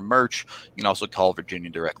DNVR merch. You can also call Virginia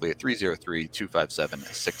directly at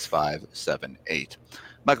 303-257-6578.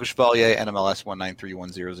 Michael Chevalier, NMLS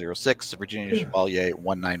 1931006. Virginia Chevalier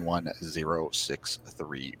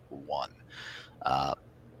 1910631.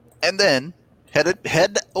 And then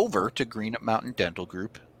head over to Green Mountain Dental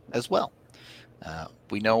Group as well.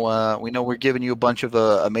 We know we're giving you a bunch of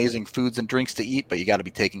amazing foods and drinks to eat, but you got to be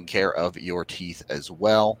taking care of your teeth as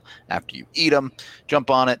well after you eat them. Jump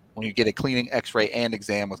on it. When you get a cleaning, x-ray, and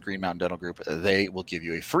exam with Green Mountain Dental Group, they will give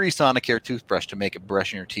you a free Sonicare toothbrush to make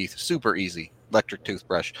brushing your teeth super easy. Electric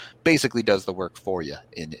toothbrush basically does the work for you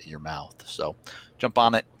in your mouth. So jump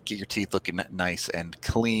on it. Get your teeth looking nice and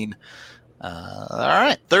clean. All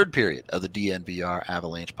right, third period of the DNVR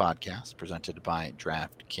Avalanche Podcast, presented by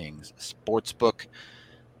DraftKings Sportsbook.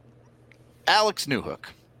 Alex Newhook.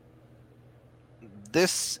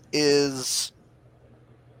 This is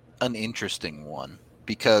an interesting one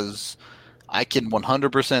because I can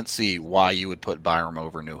 100% see why you would put Byram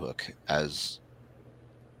over Newhook as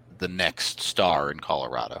the next star in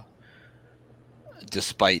Colorado,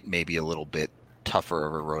 despite maybe a little bit tougher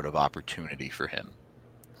of a road of opportunity for him.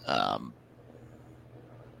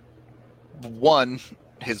 One,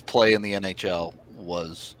 his play in the NHL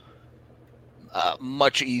was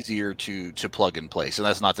much easier to plug in place, and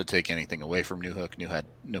that's not to take anything away from Newhook.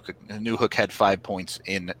 Newhook had 5 points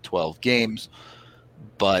in 12 games,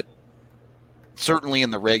 but certainly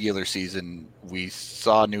in the regular season, we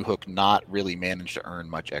saw Newhook not really manage to earn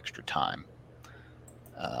much extra time.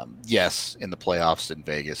 Yes, in the playoffs in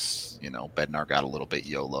Vegas, Bednar got a little bit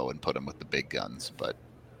YOLO and put him with the big guns, but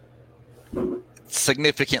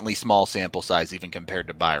significantly small sample size even compared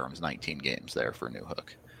to Byram's 19 games there for Newhook.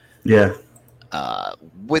 Yeah.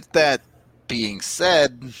 With that being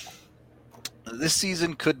said, this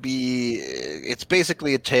season could be, it's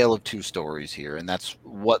basically a tale of two stories here, and that's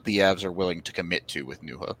what the Avs are willing to commit to with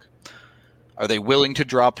Newhook. Are they willing to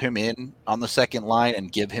drop him in on the second line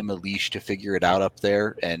and give him a leash to figure it out up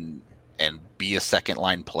there and be a second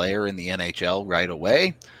line player in the NHL right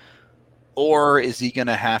away? Or is he going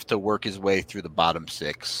to have to work his way through the bottom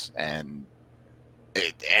six and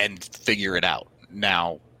figure it out?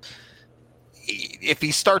 Now, if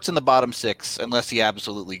he starts in the bottom six, unless he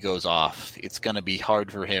absolutely goes off, it's going to be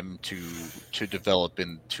hard for him to develop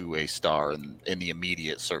into a star in the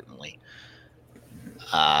immediate, certainly.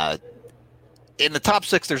 In the top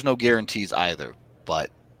six, there's no guarantees either, but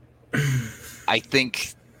I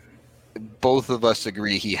think both of us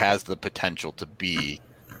agree he has the potential to be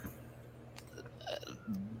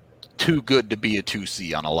too good to be a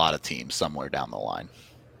 2C on a lot of teams somewhere down the line.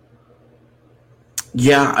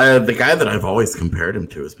 Yeah, the guy that I've always compared him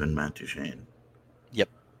to has been Matt Duchene. Yep.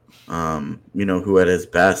 Who at his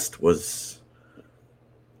best was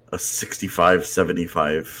a 65,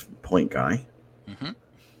 75 point guy. Mm-hmm.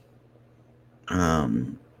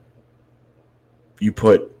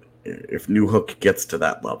 If Newhook gets to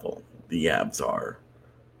that level, the Avs are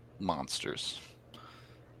monsters.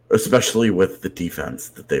 Especially with the defense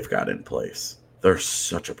that they've got in place. They're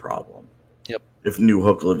such a problem. Yep. If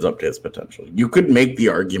Newhook lives up to his potential. You could make the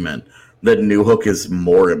argument that Newhook is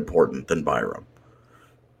more important than Byram.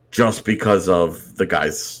 Just because of the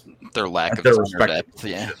guys... Their lack of center depth,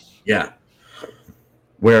 yeah. Yeah.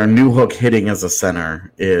 Where Newhook hitting as a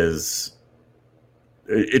center is...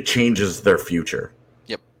 It changes their future.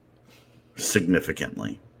 Yep.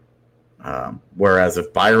 Significantly. Whereas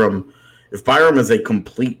if Byram is a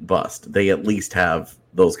complete bust, they at least have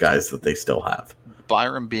those guys that they still have.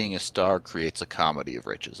 Byram being a star creates a comedy of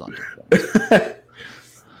riches on your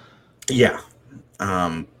Yeah.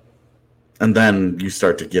 And then you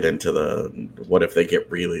start to get into the what if they get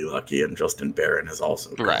really lucky and Justin Barron is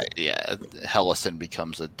also great. Right, yeah. Hellison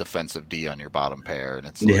becomes a defensive D on your bottom pair, and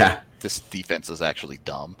it's like, this defense is actually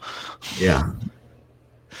dumb. Yeah.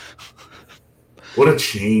 What a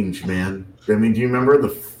change, man. I mean, do you remember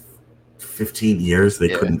the 15 years they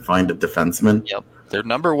couldn't find a defenseman? Yep. Their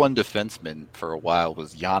number one defenseman for a while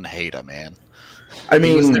was Jan Heda, man. I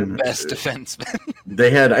mean, he was their best defenseman. They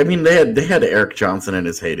had Eric Johnson in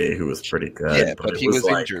his heyday, who was pretty good. Yeah, but he was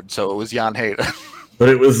injured, so it was Jan Heda. But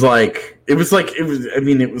it was like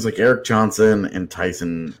Eric Johnson and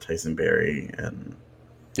Tyson Barrie and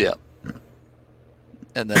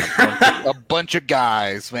and then a bunch of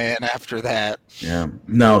guys, man. After that, yeah.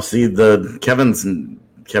 No, see, Kevin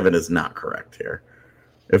is not correct here.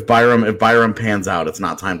 If Byram pans out, it's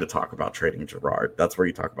not time to talk about trading Girard. That's where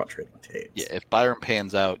you talk about trading Taves. Yeah, if Byram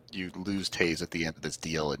pans out, you lose Taves at the end of this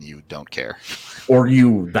deal, and you don't care. Or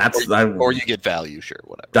you get value, sure,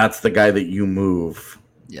 whatever. That's the guy that you move.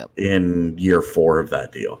 Yep. In year 4 of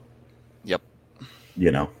that deal. Yep.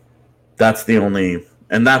 That's the only,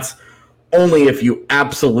 and that's only if you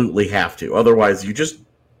absolutely have to. Otherwise, you just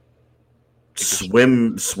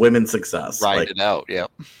swim in success. Ride it out, yeah.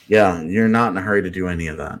 Yeah, you're not in a hurry to do any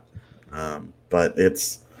of that. But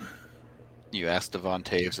it's... You ask Devon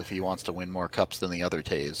Taves if he wants to win more cups than the other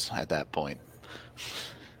Taves at that point.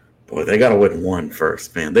 Boy, they got to win one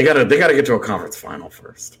first, man. They got to get to a conference final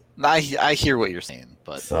first. I hear what you're saying,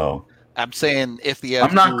 but I'm saying if the Avs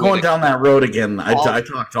I'm not going down that road again. I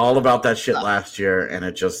talked all about that shit last year, and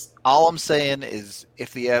it just... All I'm saying is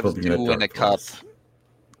if the Avs do win a cup,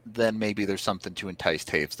 then maybe there's something to entice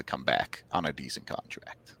Taves to come back on a decent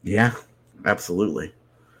contract. Yeah, absolutely.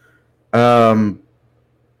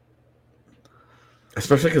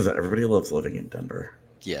 Especially because everybody loves living in Denver.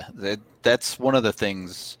 Yeah, that's one of the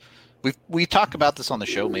things. We talk about this on the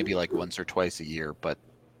show maybe like once or twice a year, but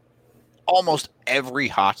almost every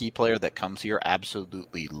hockey player that comes here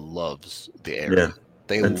absolutely loves the area. Yeah,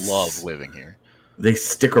 they love living here. They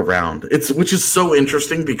stick around. Which is so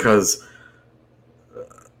interesting because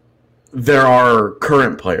there are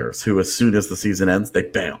current players who, as soon as the season ends, they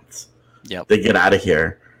bounce. Yep. They get out of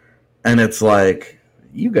here. And it's like,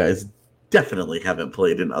 you guys definitely haven't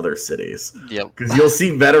played in other cities. Yep. Because you'll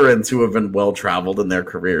see veterans who have been well-traveled in their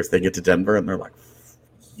careers. They get to Denver, and they're like,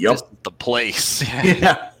 yep. Just the place.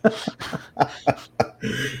 Yeah.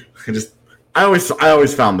 I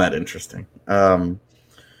always found that interesting.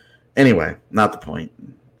 Anyway, not the point.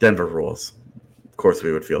 Denver rules. Of course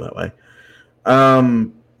we would feel that way.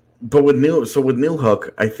 But with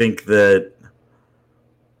Newhook, I think that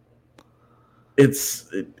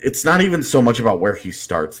it's not even so much about where he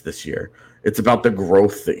starts this year. It's about the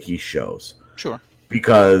growth that he shows. Sure.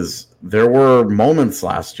 Because there were moments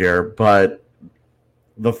last year, but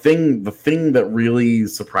the thing that really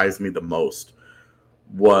surprised me the most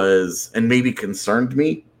was, and maybe concerned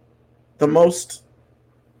me the most,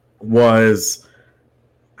 was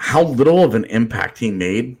how little of an impact he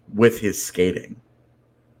made with his skating.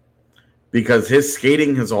 Because his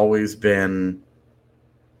skating has always been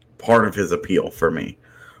part of his appeal for me.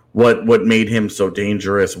 What made him so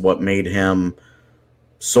dangerous, what made him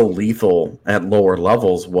so lethal at lower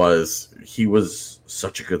levels was he was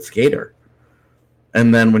such a good skater.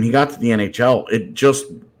 And then when he got to the NHL,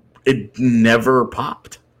 it never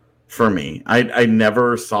popped for me. I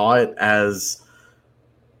never saw it as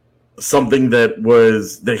something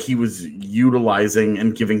that he was utilizing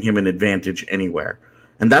and giving him an advantage anywhere.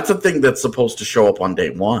 And that's a thing that's supposed to show up on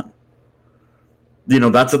day one. You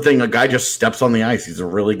know, that's a thing. A guy just steps on the ice. He's a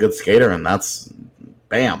really good skater, and that's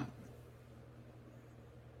bam.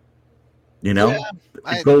 You know,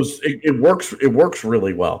 it works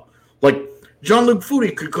really well. Like Jean-Luc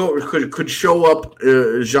Foudy could show up.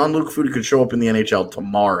 Jean-Luc Foudy could show up in the NHL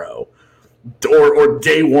tomorrow, or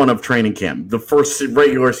day one of training camp, the first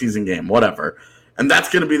regular season game, whatever. And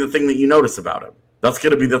that's going to be the thing that you notice about him. That's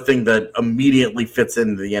going to be the thing that immediately fits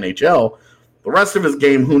into the NHL. The rest of his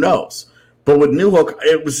game, who knows? But with Newhook,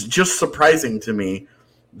 it was just surprising to me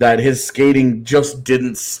that his skating just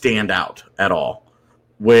didn't stand out at all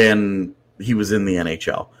when he was in the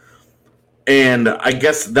NHL. And I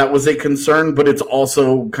guess that was a concern, but it's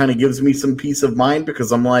also kind of gives me some peace of mind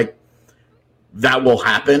because I'm like, that will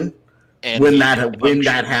happen. And when that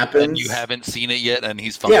happens, and you haven't seen it yet, and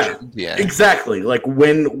he's functioned. Yeah, exactly. Like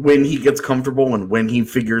when he gets comfortable and when he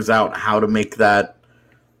figures out how to make that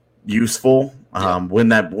useful,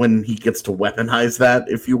 when he gets to weaponize that,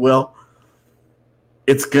 if you will,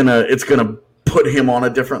 it's gonna put him on a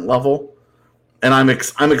different level, and I'm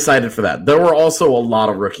excited for that. There were also a lot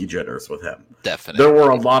of rookie jitters with him. Definitely, there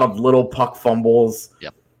were a lot of little puck fumbles.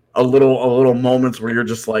 Yep, a little moments where you're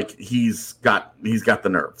just like, he's got the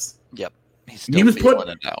nerves. Yep. He was put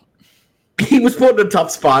in a tough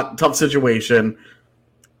spot, tough situation.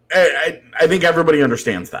 I think everybody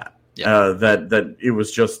understands that. Yep. That it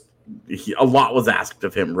was just a lot was asked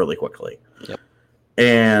of him really quickly. Yep.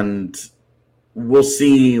 And we'll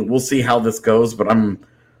see how this goes, but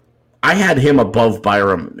I had him above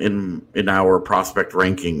Byram in our prospect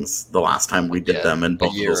rankings the last time we did them, and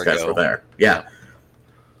both of those guys were there. Yeah.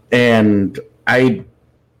 And I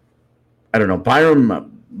don't know,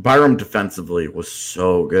 Byram defensively was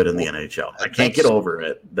so good in the NHL. I can't get over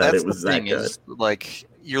it that it was that good. Like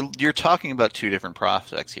you're talking about two different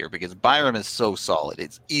prospects here because Byram is so solid.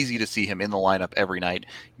 It's easy to see him in the lineup every night,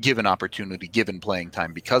 given opportunity, given playing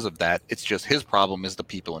time. Because of that, it's just his problem is the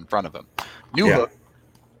people in front of him. Newhook,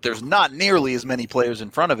 there's not nearly as many players in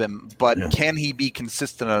front of him, but can he be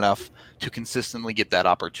consistent enough to consistently get that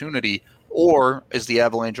opportunity? Or is the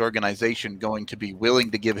Avalanche organization going to be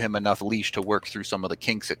willing to give him enough leash to work through some of the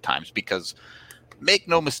kinks at times? Because make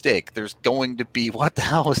no mistake, there's going to be, what the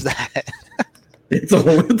hell is that? It's a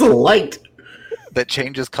light that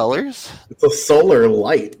changes colors. It's a solar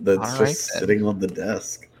light that's sitting on the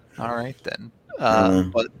desk. All right then.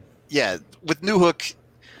 But yeah, with Newhook,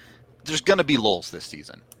 there's going to be lulls this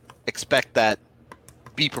season. Expect that.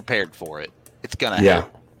 Be prepared for it. It's going to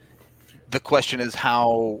happen. The question is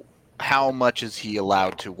how much is he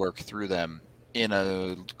allowed to work through them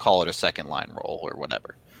in call it a second line role or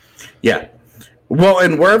whatever. Yeah. Well,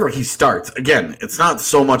 and wherever he starts, again, it's not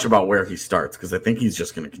so much about where he starts because I think he's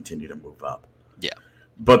just going to continue to move up. Yeah.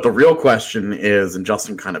 But the real question is, and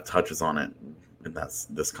Justin kind of touches on it, and that's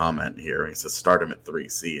this comment here. He says start him at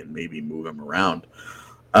 3C and maybe move him around.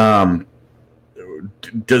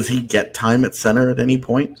 Does he get time at center at any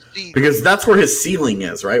point? Because that's where his ceiling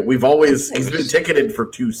is, right? He's been ticketed for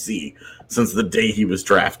 2C since the day he was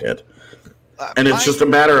drafted. And it's just a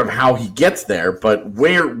matter of how he gets there, but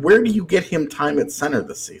where do you get him time at center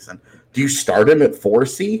this season? Do you start him at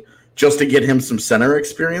 4C just to get him some center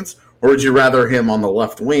experience? Or would you rather him on the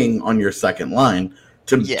left wing on your second line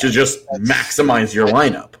to just maximize your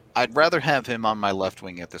lineup. I'd rather have him on my left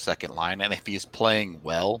wing at the second line, and if he's playing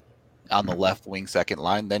well on the left wing second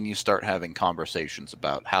line, then you start having conversations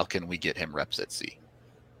about how can we get him reps at C.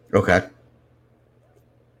 Okay.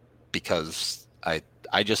 Because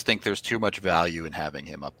I just think there's too much value in having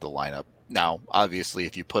him up the lineup. Now, obviously,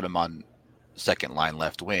 if you put him on second line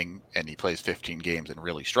left wing and he plays 15 games and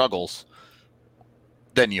really struggles,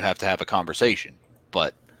 then you have to have a conversation.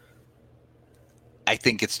 But I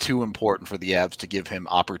think it's too important for the Avs to give him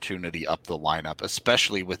opportunity up the lineup,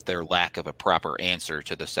 especially with their lack of a proper answer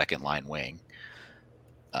to the second line wing.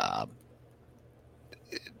 The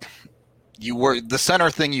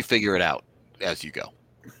center thing, you figure it out as you go.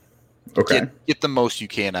 Okay. Get the most you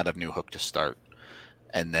can out of Newhook to start.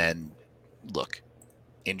 And then, look,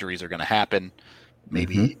 injuries are going to happen.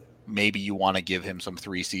 Maybe you want to give him some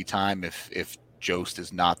 3C time if Jost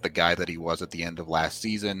is not the guy that he was at the end of last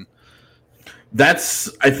season. That's,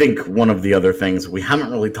 I think, one of the other things. We haven't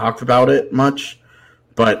really talked about it much,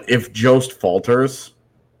 but if Jost falters,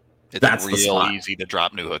 that's the spot. It's real easy to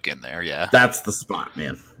drop Newhook in there, yeah. That's the spot,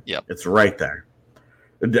 man. Yep. It's right there.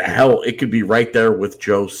 Hell, it could be right there with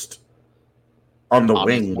Jost on the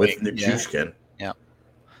wing with Nichushkin. Yeah.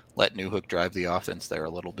 Let Newhook drive the offense there a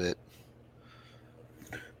little bit.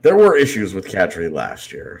 There were issues with Kadri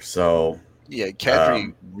last year, so... Yeah,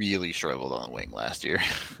 Kadri really struggled on the wing last year.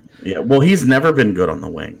 Yeah, well, he's never been good on the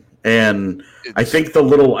wing, and I think the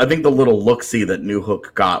little look-see that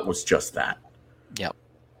Newhook got was just that. Yep.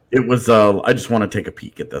 It was. I just want to take a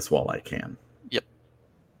peek at this while I can. Yep.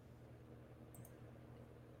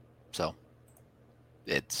 So,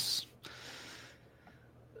 it's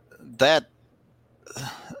that.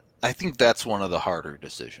 I think that's one of the harder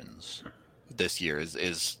decisions this year.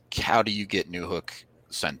 Is how do you get Newhook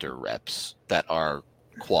center reps that are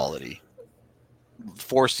quality?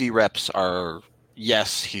 4C reps are,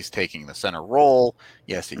 yes, he's taking the center role.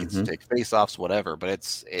 Yes, he gets to take faceoffs, whatever.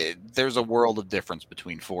 But there's a world of difference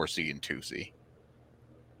between 4C and 2C.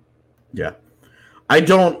 Yeah, I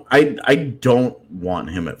don't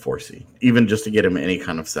want him at 4C, even just to get him any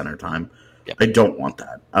kind of center time. Yep. I don't want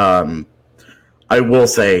that. I will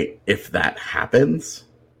say, if that happens,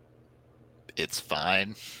 it's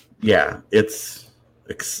fine. Yeah, it's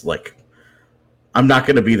like, I'm not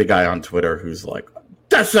going to be the guy on Twitter who's like,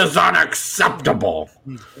 this is unacceptable.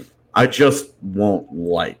 I just won't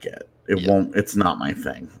like it. It won't. It's not my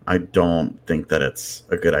thing. I don't think that it's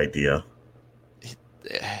a good idea.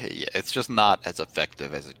 It's just not as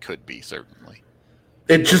effective as it could be, certainly.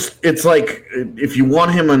 It's like, if you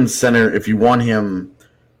want him in center, if you want him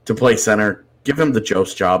to play center, give him the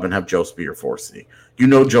Jost job and have Jost be your 4C. You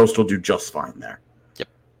know Jost will do just fine there.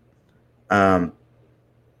 Yep.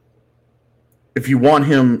 If you want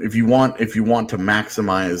to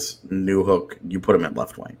maximize Newhook, you put him at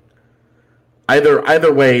left wing.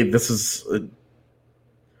 Either way, this is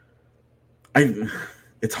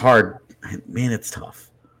it's hard. Man, it's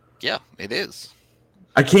tough. Yeah, it is.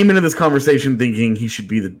 I came into this conversation thinking he should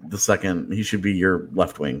be the second. He should be your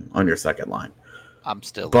left wing on your second line. I'm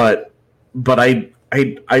still, but I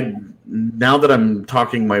now that I'm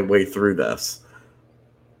talking my way through this,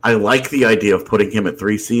 I like the idea of putting him at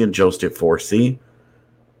 3C and Jost at 4C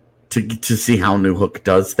to see how Newhook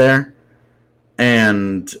does there,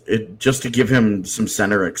 and just to give him some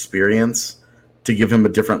center experience, to give him a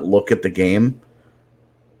different look at the game.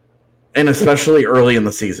 And especially early in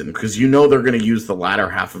the season, because you know they're going to use the latter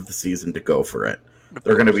half of the season to go for it.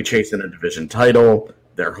 They're going to be chasing a division title.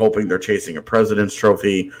 They're hoping they're chasing a President's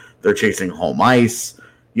Trophy. They're chasing home ice.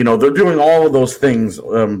 You know, they're doing all of those things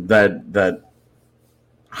that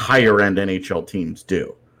higher-end NHL teams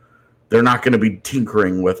do. They're not going to be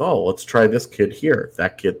tinkering with, let's try this kid here,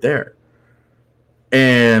 that kid there.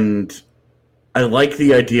 And I like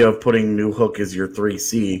the idea of putting Newhook as your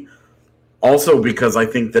 3C, also because I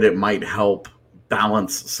think that it might help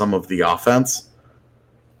balance some of the offense.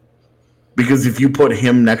 Because if you put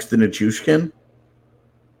him next to Nichushkin,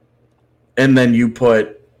 and then you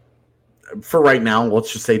put, for right now,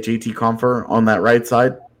 let's just say JT Compher on that right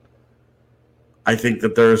side, I think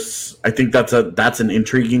that's an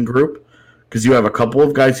intriguing group, because you have a couple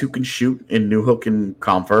of guys who can shoot in Newhook and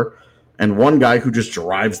Compher, and one guy who just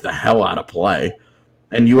drives the hell out of play,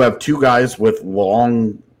 and you have two guys with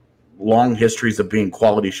long histories of being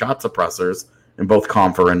quality shot suppressors in both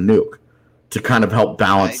Compher and Nuke, to kind of help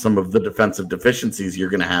balance some of the defensive deficiencies you're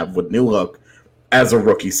going to have with Newhook as a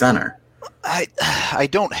rookie center. I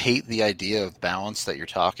don't hate the idea of balance that you're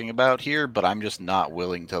talking about here, but I'm just not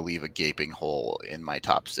willing to leave a gaping hole in my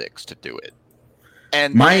top six to do it.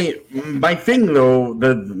 And my thing though,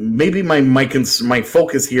 maybe my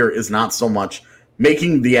focus here is not so much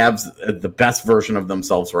making the Avs the best version of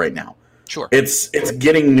themselves right now. Sure. It's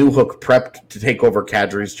getting Newhook prepped to take over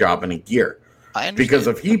Kadri's job in a year. I understand. Because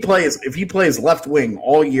if he plays left wing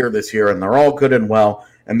all year this year and they're all good and well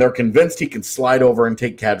and they're convinced he can slide over and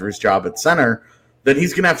take Kadri's job at center, then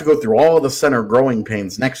he's going to have to go through all of the center growing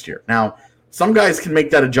pains next year. Now, some guys can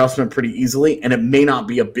make that adjustment pretty easily, and it may not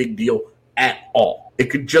be a big deal at all. It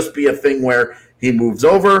could just be a thing where he moves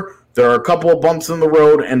over, there are a couple of bumps in the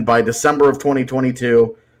road, and by December of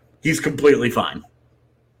 2022, he's completely fine.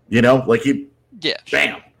 You know, like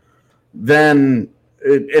bam. Then,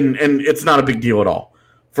 and it's not a big deal at all.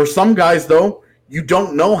 For some guys, though, you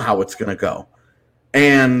don't know how it's going to go.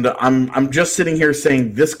 And I'm just sitting here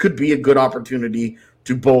saying this could be a good opportunity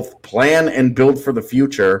to both plan and build for the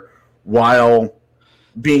future while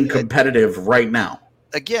being competitive right now.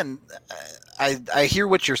 Again, I hear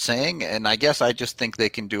what you're saying, and I guess I just think they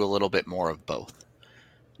can do a little bit more of both.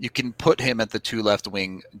 You can put him at the 2 left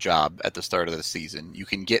wing job at the start of the season. You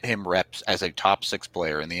can get him reps as a top 6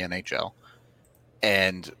 player in the NHL.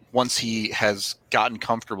 And once he has gotten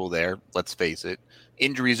comfortable there, let's face it,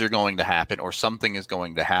 injuries are going to happen or something is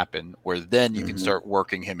going to happen where then you can start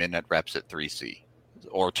working him in at reps at 3C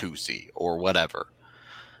or 2C or whatever.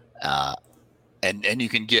 And you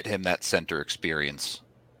can get him that center experience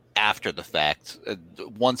after the fact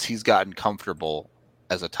once he's gotten comfortable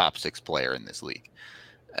as a top 6 player in this league.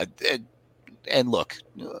 And look,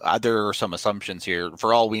 there are some assumptions here.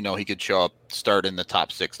 For all we know, he could show up, start in the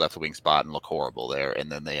top 6 left wing spot and look horrible there, and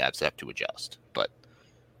then they have to adjust. But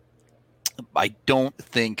I don't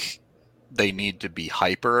think they need to be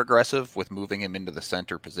hyper aggressive with moving him into the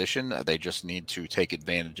center position. They just need to take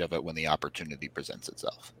advantage of it when the opportunity presents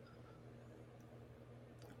itself.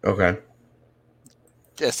 Okay.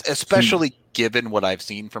 Especially given what I've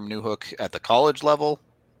seen from Newhook at the college level,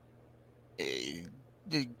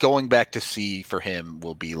 going back to C for him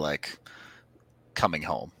will be like coming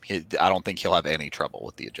home. I don't think he'll have any trouble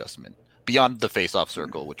with the adjustment beyond the face-off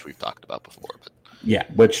circle, which we've talked about before. But yeah,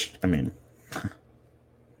 which, I mean,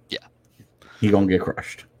 yeah, he gonna get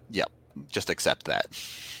crushed. Yep, just accept that.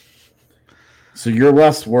 So you're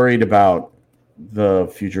less worried about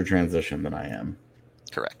the future transition than I am.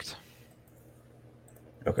 Correct.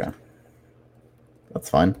 Okay. That's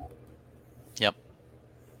fine. Yep.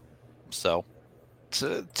 So,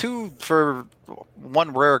 for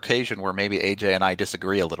one rare occasion where maybe AJ and I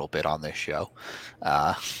disagree a little bit on this show,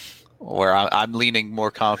 where I'm leaning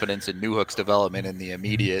more confidence in Newhook's development in the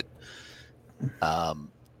immediate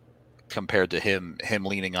compared to him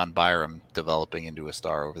leaning on Byram developing into a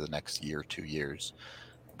star over the next year, 2 years,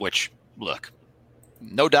 which, look,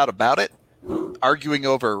 no doubt about it, arguing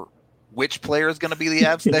over which player is going to be the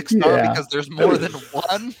Avs next star because there's more than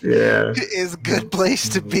one is a good place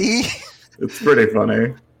to be. It's pretty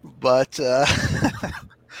funny. But,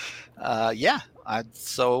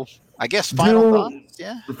 so I guess final thoughts?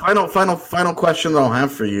 Yeah. The final question that I'll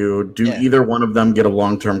have for you, do either one of them get a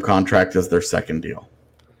long-term contract as their second deal?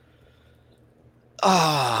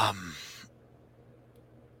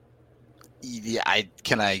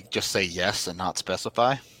 Can I just say yes and not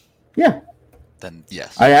specify? Yeah. Then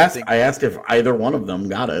yes. I asked if either one of them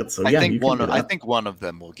got it. So I think one of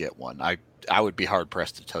them will get one. I would be hard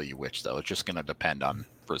pressed to tell you which, though. It's just going to depend on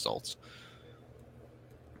results.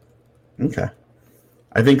 Okay.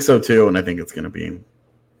 I think so too, and I think it's going to be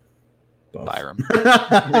both. Byram.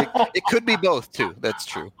 It could be both too. That's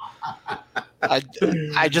true. I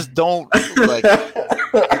just don't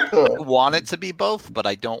want it to be both, but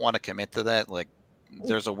I don't want to commit to that. Like,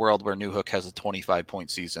 there's a world where Newhook has a 25-point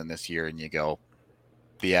season this year, and you go,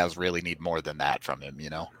 the Avs really need more than that from him, you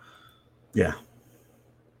know? Yeah.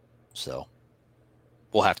 So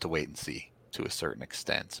we'll have to wait and see to a certain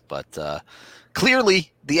extent. But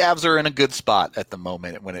clearly, the Avs are in a good spot at the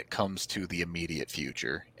moment when it comes to the immediate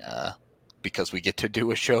future because we get to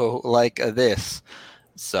do a show like this.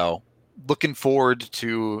 So looking forward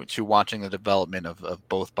to watching the development of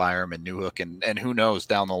both Byram and Newhook, and who knows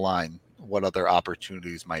down the line what other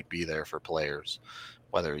opportunities might be there for players.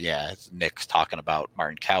 Whether, Nick's talking about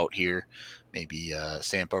Martin Kaut here. Maybe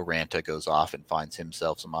Sampo Ranta goes off and finds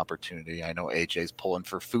himself some opportunity. I know AJ's pulling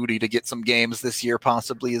for Foodie to get some games this year,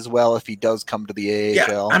 possibly as well, if he does come to the AHL.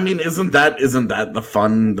 Yeah, I mean, isn't that the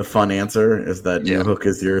fun answer? Is that Newhook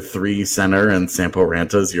is your 3 center and Sampo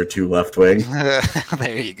Ranta is your 2 left wing?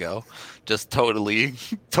 There you go. Just totally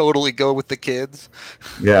go with the kids.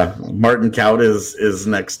 Yeah, Martin Kaut is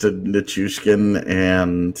next to Nichushkin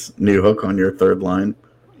and Newhook on your third line.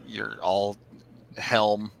 You're all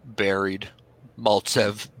Helm buried,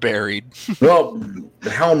 Maltsev buried. Well,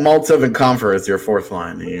 Helm, Maltsev, and Comfer is your fourth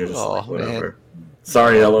line. You just whatever. Man.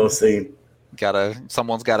 Sorry, LOC.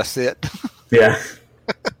 Someone's gotta sit. Yeah.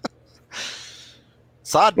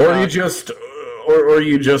 Sod or you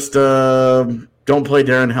just don't play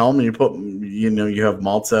Darren Helm and you have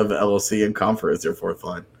Maltsev, LOC, and Comfort as your fourth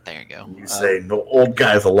line. There you go. You say no old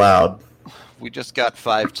guys allowed. We just got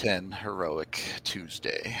 5-10 heroic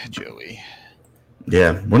Tuesday, Joey.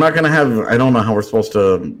 Yeah, we're not gonna have. I don't know how we're supposed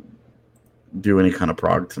to do any kind of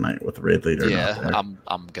prog tonight with the raid leader. Yeah,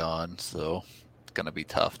 I'm gone, so it's gonna be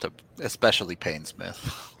tough to, especially Painesmith.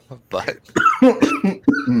 But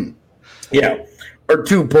yeah, our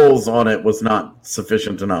 2 polls on it was not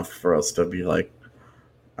sufficient enough for us to be like,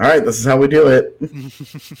 all right, this is how we do it.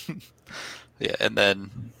 Yeah, and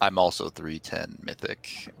then I'm also 310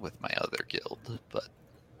 Mythic with my other guild, but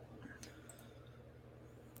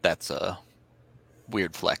that's a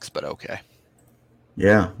weird flex, but okay.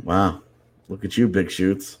 Yeah, wow. Look at you, big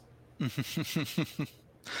shoots.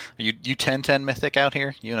 You 10-10 Mythic out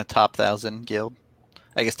here? You in a top 1,000 guild?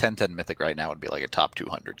 I guess 10-10 Mythic right now would be like a top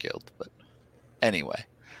 200 guild, but anyway.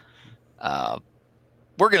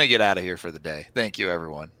 We're going to get out of here for the day. Thank you,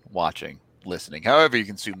 everyone, watching, listening, however you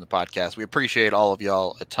consume the podcast. We appreciate all of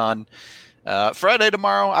y'all a ton. Friday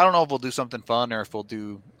tomorrow, I don't know if we'll do something fun or if we'll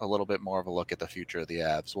do a little bit more of a look at the future of the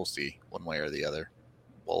Avs. We'll see one way or the other.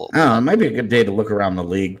 It might be a good day to look around the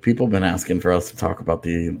league. People have been asking for us to talk about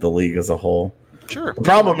the league as a whole. Sure. The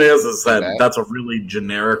problem is that that's a really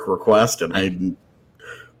generic request, and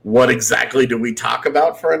what exactly do we talk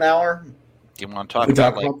about for an hour? Do you want to talk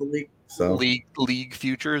about the league? So. League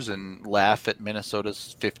futures and laugh at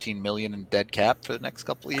Minnesota's $15 million in dead cap for the next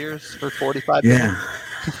couple of years for 45 Yeah.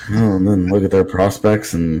 million? And then look at their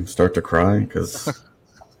prospects and start to cry because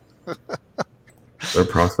their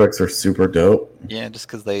prospects are super dope. Yeah, just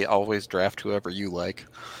because they always draft whoever you like.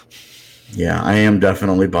 Yeah, I am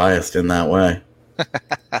definitely biased in that way.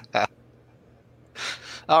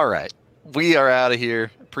 All right. We are out of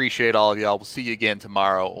here. Appreciate all of y'all. We'll see you again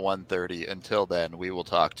tomorrow at 1:30. Until then, we will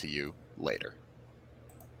talk to you later.